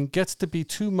of winning gets to be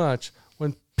too much,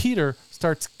 when Peter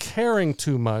starts caring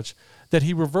too much, that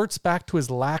he reverts back to his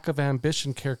lack of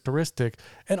ambition characteristic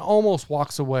and almost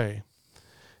walks away.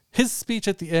 His speech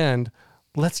at the end,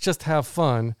 "Let's just have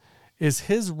fun," is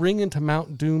his ring into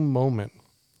Mount Doom moment.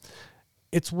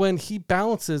 It's when he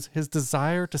balances his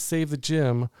desire to save the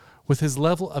gym with his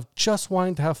level of just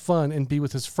wanting to have fun and be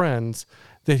with his friends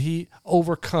that he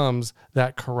overcomes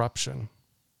that corruption.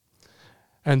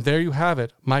 And there you have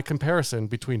it, my comparison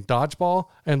between Dodgeball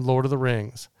and Lord of the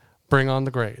Rings. Bring on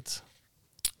the grades.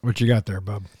 What you got there,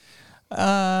 bub?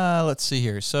 Let's see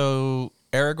here. So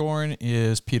Aragorn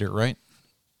is Peter, right?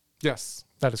 Yes,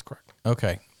 that is correct.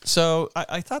 Okay. So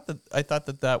I thought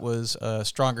that was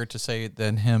stronger to say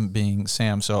than him being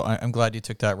Sam. So I'm glad you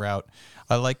took that route.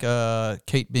 I like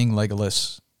Kate being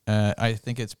Legolas. I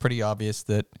think it's pretty obvious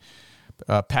that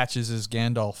Patches is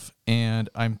Gandalf, and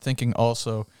I'm thinking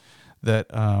also that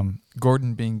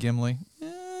Gordon being Gimli.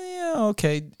 Yeah,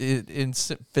 okay, in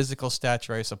physical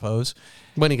stature, I suppose.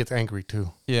 When he gets angry,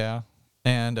 too. Yeah.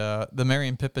 and the Merry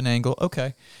and Pippin angle.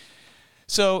 Okay,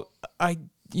 so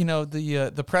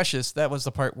the Precious, that was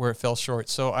the part where it fell short.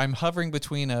 So I'm hovering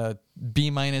between a B-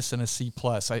 and a C+.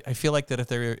 I feel like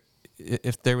that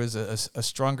if there was a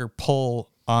stronger pull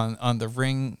on the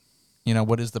Ring,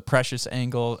 what is the Precious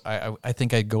angle, I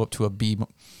think I'd go up to a B-.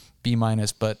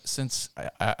 But since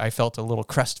I felt a little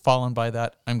crestfallen by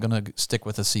that, I'm gonna stick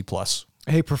with a C+.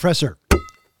 Hey, Professor.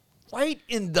 Right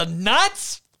in the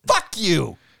nuts? Fuck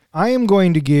you. I am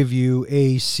going to give you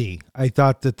a C. I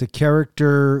thought that the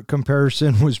character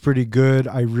comparison was pretty good.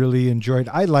 I really enjoyed.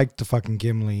 I liked the fucking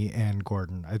Gimli and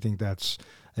Gordon. I think that's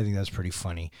pretty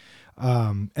funny.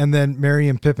 And then Merry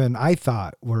and Pippin, I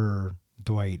thought were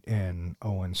Dwight and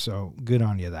Owen. So good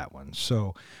on you that one.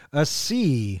 So a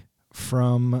C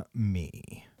from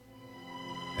me.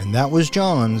 And that was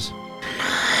John's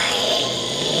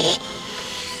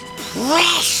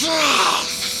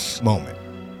precious moment.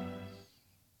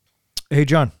 Hey,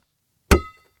 John.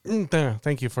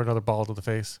 Thank you for another ball to the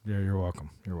face. Yeah, you're welcome.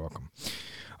 You're welcome.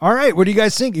 All right, what do you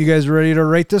guys think? You guys ready to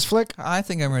rate this flick? I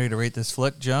think I'm ready to rate this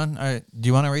flick, John. Do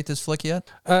you want to rate this flick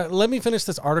yet? Let me finish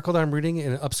this article that I'm reading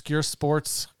in Obscure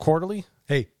Sports Quarterly.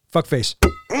 Hey, fuckface.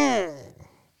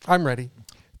 I'm ready.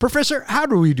 Professor, how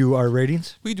do we do our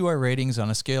ratings? We do our ratings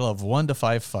on a scale of 1 to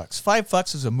 5 fucks. 5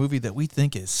 fucks is a movie that we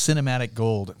think is cinematic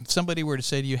gold. If somebody were to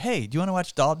say to you, hey, do you want to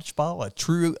watch Dodgeball, a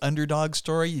true underdog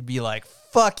story? You'd be like,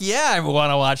 fuck yeah, I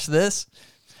want to watch this.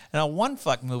 And a 1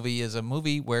 fuck movie is a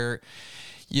movie where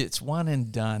it's one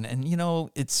and done. And,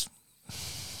 it's...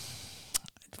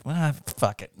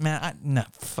 fuck it. Man, no,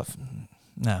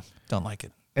 don't like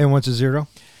it. And what's a 0?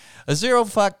 A 0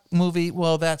 fuck movie,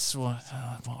 well, that's... for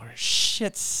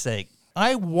shit's sake.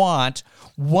 I want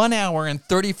 1 hour and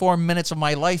 34 minutes of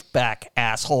my life back,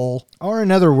 asshole. Or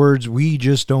in other words, we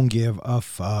just don't give a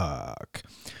fuck.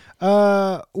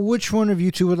 Which one of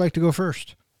you two would like to go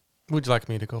first? Would you like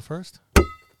me to go first?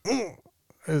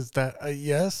 Is that a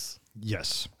yes?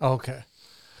 Yes. Okay.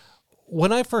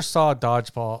 When I first saw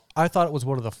Dodgeball, I thought it was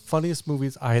one of the funniest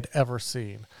movies I had ever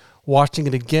seen. Watching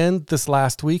it again this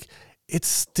last week, it's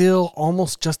still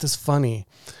almost just as funny.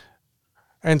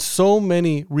 And so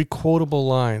many requotable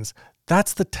lines.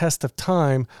 That's the test of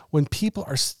time when people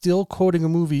are still quoting a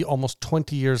movie almost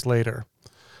 20 years later.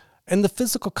 And the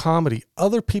physical comedy,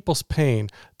 other people's pain,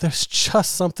 there's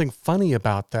just something funny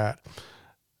about that.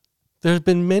 There have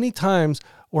been many times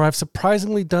where I've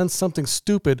surprisingly done something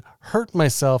stupid, hurt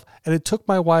myself, and it took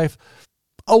my wife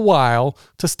a while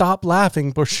to stop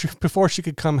laughing before she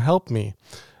could come help me.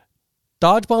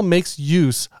 Dodgeball makes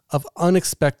use of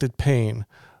unexpected pain.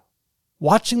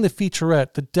 Watching the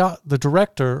featurette, the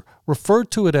director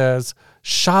referred to it as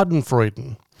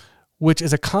Schadenfreude, which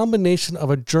is a combination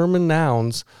of a German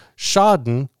nouns,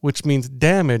 Schaden, which means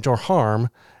damage or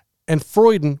harm, and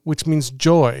Freuden, which means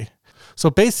joy. So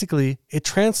basically, it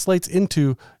translates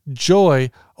into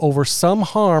joy over some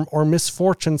harm or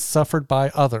misfortune suffered by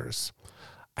others.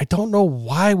 I don't know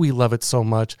why we love it so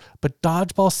much, but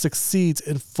Dodgeball succeeds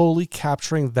in fully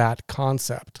capturing that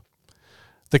concept.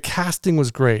 The casting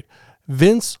was great.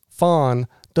 Vince Vaughn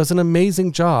does an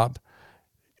amazing job.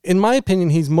 In my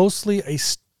opinion, he's mostly a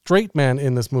straight man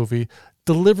in this movie,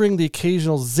 delivering the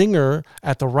occasional zinger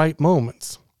at the right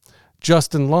moments.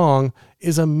 Justin Long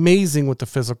is amazing with the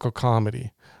physical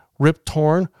comedy. Rip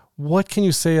Torn, what can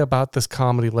you say about this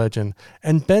comedy legend?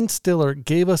 And Ben Stiller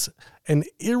gave us an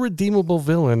irredeemable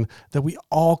villain that we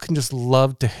all can just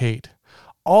love to hate.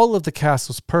 All of the cast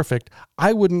was perfect.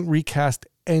 I wouldn't recast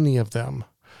any of them.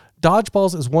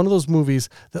 Dodgeballs is one of those movies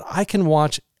that I can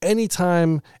watch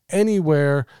anytime,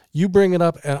 anywhere. You bring it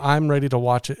up and I'm ready to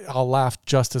watch it. I'll laugh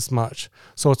just as much.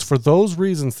 So it's for those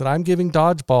reasons that I'm giving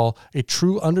Dodgeball, a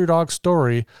true underdog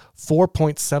story,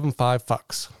 4.75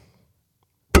 fucks.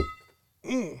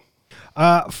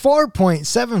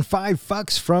 4.75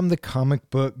 fucks from the comic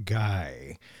book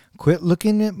guy. Quit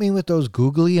looking at me with those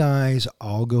googly eyes.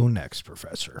 I'll go next,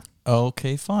 Professor.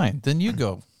 Okay, fine. Then you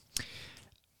go.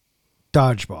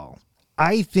 Dodgeball.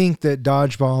 I think that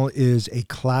Dodgeball is a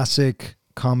classic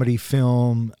comedy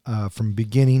film from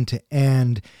beginning to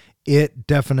end. It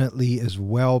definitely is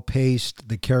well paced.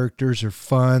 The characters are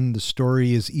fun. The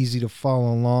story is easy to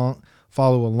follow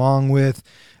along with.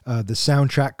 The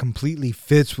soundtrack completely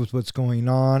fits with what's going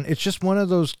on. It's just one of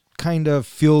those kind of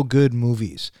feel good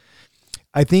movies.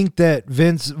 I think that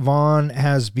Vince Vaughn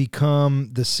has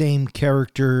become the same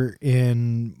character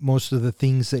in most of the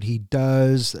things that he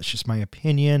does. That's just my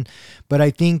opinion. But I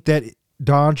think that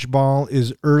Dodgeball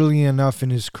is early enough in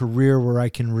his career where I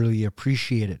can really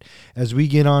appreciate it. As we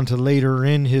get on to later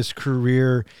in his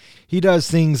career, he does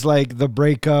things like The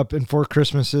Breakup and Four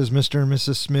Christmases, Mr. and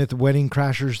Mrs. Smith, Wedding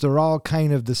Crashers. They're all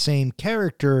kind of the same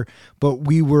character, but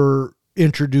we were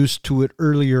introduced to it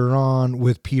earlier on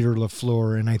with Peter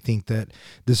LaFleur, and I think that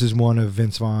this is one of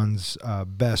Vince Vaughn's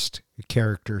best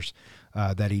characters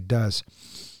that he does.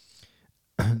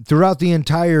 Throughout the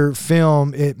entire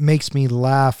film, it makes me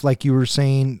laugh, like you were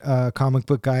saying, comic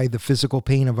book guy, the physical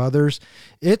pain of others.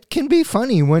 It can be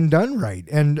funny when done right,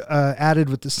 and added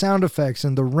with the sound effects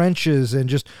and the wrenches and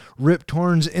just Rip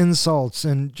Torn's insults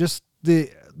and just the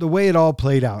way it all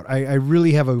played out. I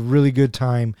really have a really good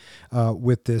time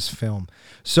with this film.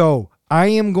 So I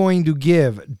am going to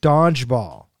give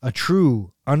Dodgeball, a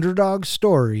true underdog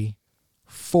story,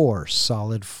 4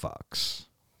 solid fucks.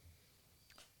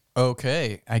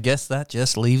 Okay, I guess that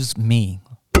just leaves me.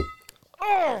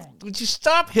 Oh, would you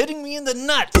stop hitting me in the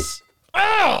nuts?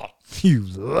 Oh! You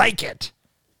like it.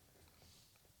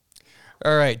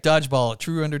 All right, Dodgeball, a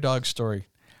true underdog story.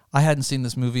 I hadn't seen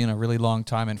this movie in a really long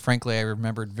time, and frankly, I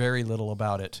remembered very little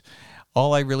about it.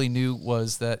 All I really knew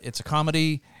was that it's a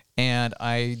comedy, and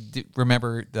I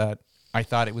remember that I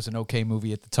thought it was an okay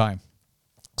movie at the time.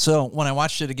 So when I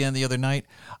watched it again the other night,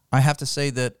 I have to say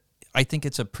that I think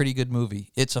it's a pretty good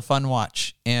movie. It's a fun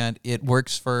watch, and it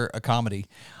works for a comedy.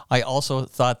 I also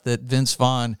thought that Vince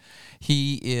Vaughn,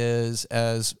 he is,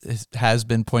 as has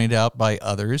been pointed out by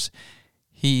others,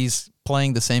 he's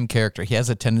playing the same character. He has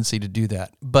a tendency to do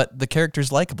that. But the character's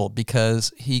likable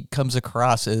because he comes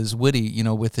across as witty,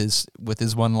 with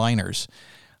his one-liners.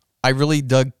 I really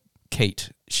dug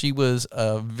Kate. She was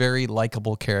a very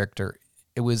likable character.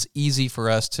 It was easy for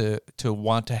us to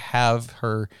want to have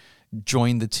her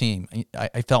join the team.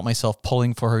 I felt myself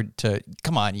pulling for her to,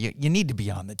 come on, you need to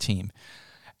be on the team.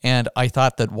 And I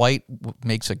thought that White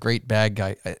makes a great bad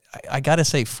guy. I got to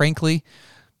say, frankly,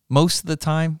 most of the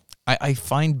time, I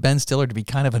find Ben Stiller to be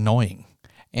kind of annoying.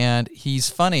 And he's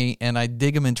funny, and I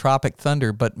dig him in Tropic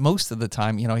Thunder, but most of the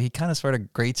time, he kind of sort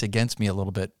of grates against me a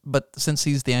little bit. But since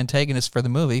he's the antagonist for the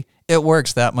movie, it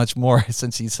works that much more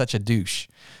since he's such a douche.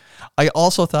 I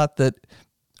also thought that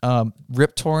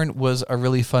Rip Torn was a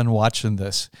really fun watch in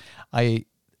this. I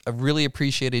really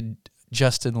appreciated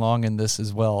Justin Long in this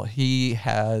as well. He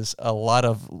has a lot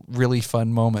of really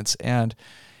fun moments, and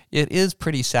it is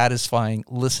pretty satisfying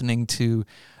listening to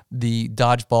the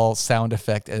dodgeball sound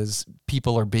effect as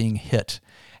people are being hit.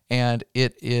 And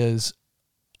it is,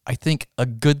 I think, a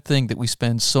good thing that we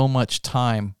spend so much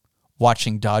time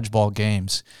watching dodgeball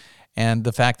games, and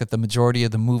the fact that the majority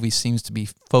of the movie seems to be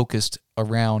focused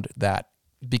around that.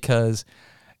 Because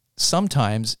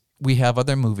sometimes we have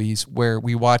other movies where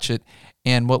we watch it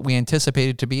and what we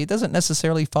anticipated to be, it doesn't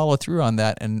necessarily follow through on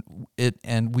that, and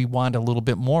we want a little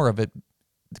bit more of it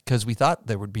because we thought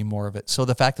there would be more of it. So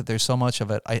the fact that there's so much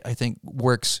of it, I think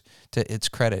works to its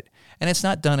credit. And it's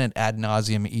not done at ad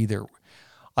nauseum either.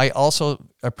 I also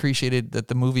appreciated that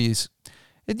the movie's,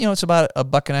 it's about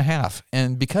 $1.50.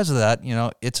 And because of that,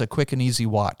 it's a quick and easy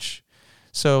watch.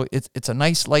 So it's a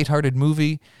nice lighthearted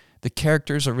movie. The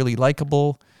characters are really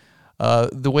likable.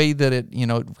 The way that it,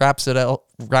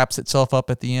 wraps itself up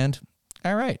at the end.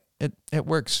 All right, it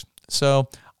works. So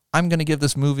I'm going to give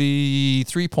this movie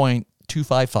 3.25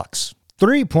 fucks.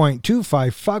 3.25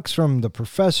 fucks from the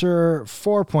professor,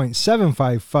 4.75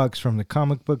 fucks from the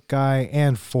comic book guy,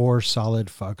 and 4 solid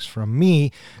fucks from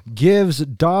me. Gives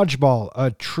Dodgeball, a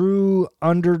true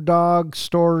underdog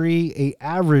story, a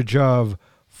average of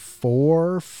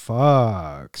 4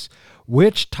 fucks,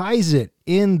 which ties it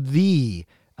in the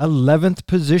 11th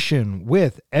position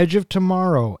with Edge of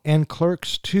Tomorrow and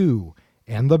Clerks 2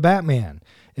 and The Batman.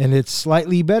 And it's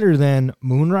slightly better than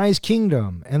Moonrise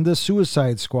Kingdom and The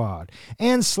Suicide Squad,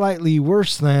 and slightly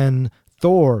worse than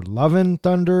Thor, Love and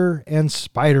Thunder, and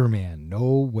Spider-Man,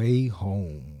 No Way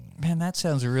Home. Man, that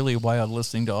sounds really wild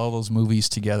listening to all those movies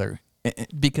together,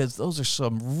 because those are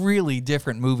some really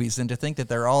different movies, and to think that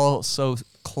they're all so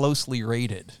closely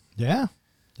rated. Yeah.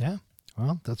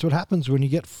 Well, that's what happens when you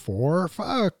get 4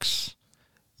 fucks.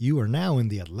 You are now in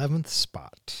the 11th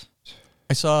spot.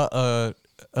 I saw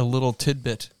a little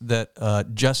tidbit that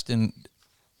Justin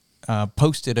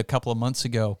posted a couple of months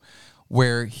ago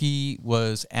where he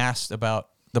was asked about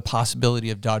the possibility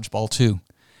of Dodgeball 2.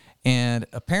 And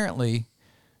apparently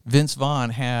Vince Vaughn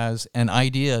has an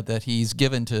idea that he's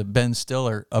given to Ben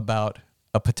Stiller about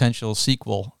a potential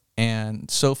sequel.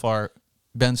 And so far,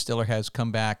 Ben Stiller has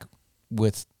come back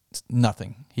with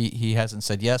nothing. He hasn't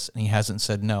said yes, and he hasn't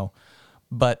said no.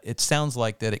 But it sounds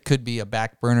like that it could be a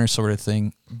back burner sort of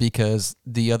thing because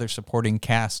the other supporting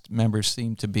cast members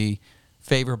seem to be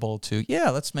favorable to,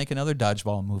 let's make another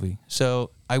dodgeball movie.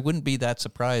 So I wouldn't be that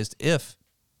surprised if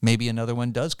maybe another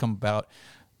one does come about,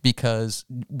 because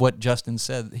what Justin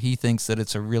said, he thinks that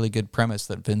it's a really good premise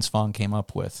that Vince Vaughn came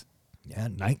up with. Yeah,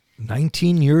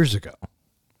 19 years ago.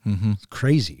 Mm-hmm. It's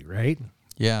crazy, right?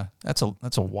 Yeah, that's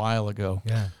a while ago.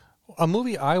 Yeah. A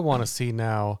movie I want to see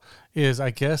now is, I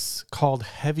guess, called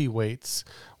Heavyweights,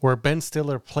 where Ben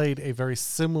Stiller played a very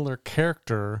similar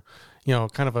character,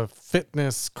 kind of a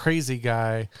fitness crazy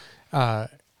guy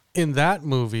in that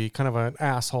movie, kind of an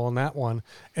asshole in that one.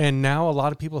 And now a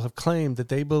lot of people have claimed that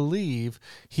they believe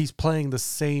he's playing the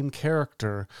same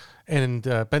character. And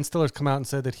Ben Stiller's come out and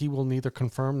said that he will neither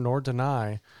confirm nor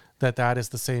deny that is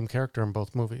the same character in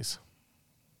both movies.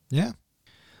 Yeah.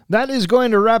 That is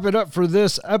going to wrap it up for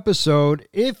this episode.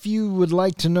 If you would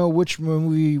like to know which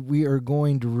movie we are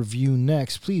going to review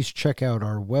next, please check out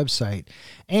our website.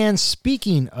 And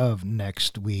speaking of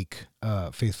next week,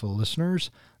 faithful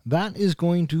listeners, that is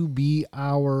going to be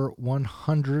our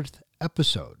 100th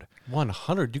episode.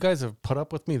 100? You guys have put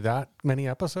up with me that many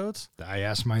episodes? I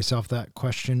ask myself that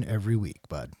question every week,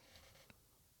 bud.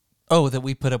 Oh, that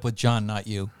we put up with John, not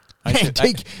you.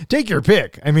 Take your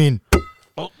pick. I mean...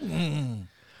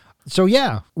 So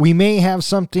yeah, we may have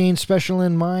something special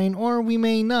in mind, or we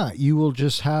may not. You will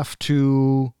just have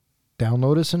to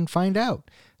download us and find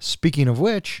out. Speaking of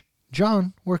which,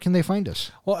 John, where can they find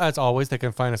us? Well, as always, they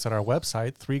can find us at our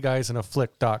website,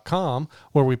 3guysinaflick.com,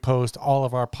 where we post all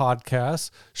of our podcasts,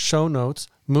 show notes,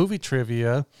 movie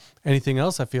trivia, anything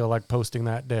else I feel like posting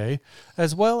that day,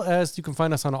 as well as you can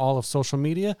find us on all of social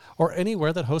media or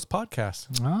anywhere that hosts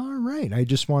podcasts. All right. I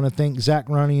just want to thank Zach,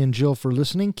 Ronnie, and Jill for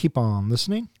listening. Keep on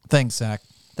listening. Thanks, Zach.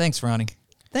 Thanks, Ronnie.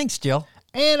 Thanks, Jill.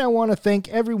 And I want to thank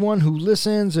everyone who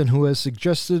listens and who has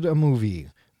suggested a movie.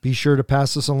 Be sure to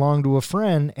pass this along to a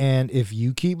friend, and if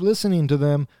you keep listening to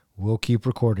them, we'll keep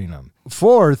recording them.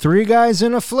 For 3 Guys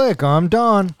in a Flick, I'm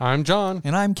Don. I'm John.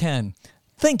 And I'm Ken.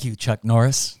 Thank you, Chuck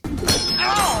Norris.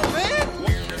 Oh, man!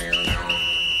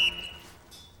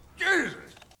 Jesus!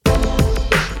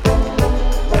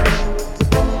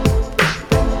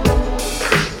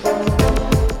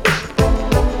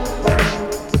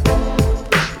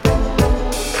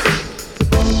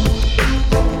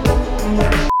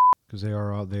 Because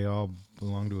they all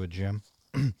belong to a gym.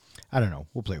 I don't know.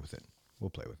 We'll play with it.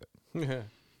 Play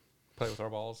with our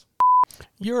balls.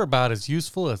 You're about as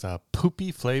useful as a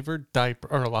poopy flavored diaper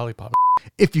or a lollipop.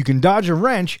 If you can dodge a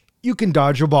wrench, you can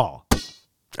dodge a ball.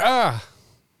 Ah!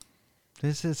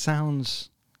 This sounds...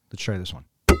 Let's try this one.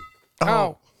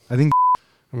 Oh! I think...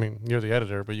 I mean, you're the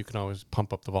editor, but you can always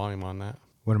pump up the volume on that.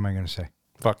 What am I going to say?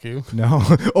 Fuck you. No.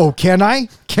 Oh, can I?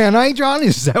 Can I, John?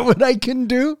 Is that what I can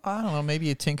do? I don't know. Maybe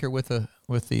you tinker with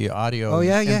the audio. Oh,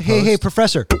 yeah. in Hey, post.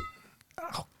 professor.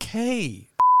 Okay.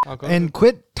 I'll go And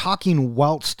quit talking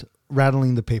whilst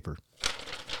rattling the paper.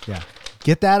 Yeah.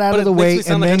 Get that out but of the it makes way me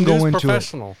sound and like then a go news into it.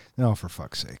 professional. No, for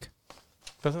fuck's sake.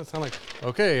 Doesn't it sound like,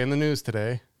 okay, in the news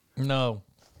today. No.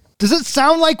 Does it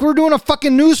sound like we're doing a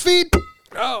fucking news feed?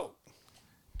 Oh!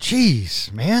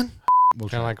 Jeez, man.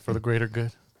 Kind of like for the greater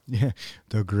good. Yeah,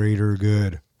 the greater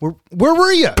good. Where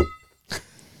were you?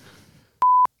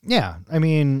 Yeah, I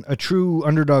mean, a true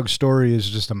underdog story is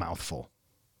just a mouthful,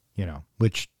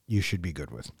 which you should be good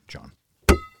with, John.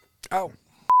 Oh.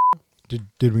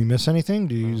 Did we miss anything?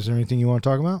 Is there anything you want to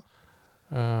talk about?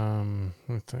 Let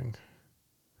me think.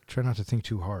 Try not to think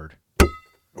too hard.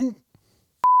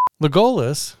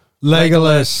 Legolas.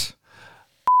 Legolas.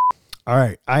 All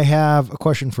right, I have a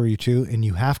question for you two, and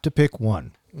you have to pick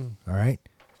one. All right?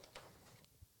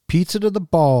 Pizza to the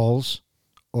balls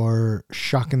or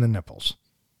shock in the nipples?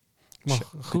 Well,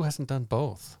 who hasn't done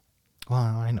both? Well,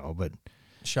 I know, but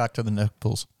Shock to the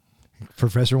nipples.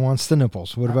 Professor wants the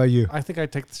nipples. What about you? I think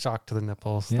I'd take the shock to the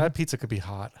nipples. Yeah? That pizza could be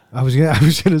hot. I was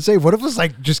gonna say, what if it's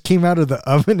like just came out of the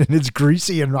oven and it's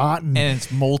greasy and hot and And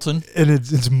it's molten.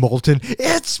 it's molten?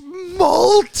 It's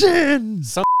molten.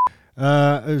 Some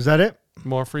Is that it?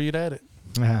 more for you to edit.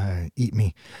 Eat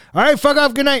me. All right, fuck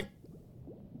off. Good night.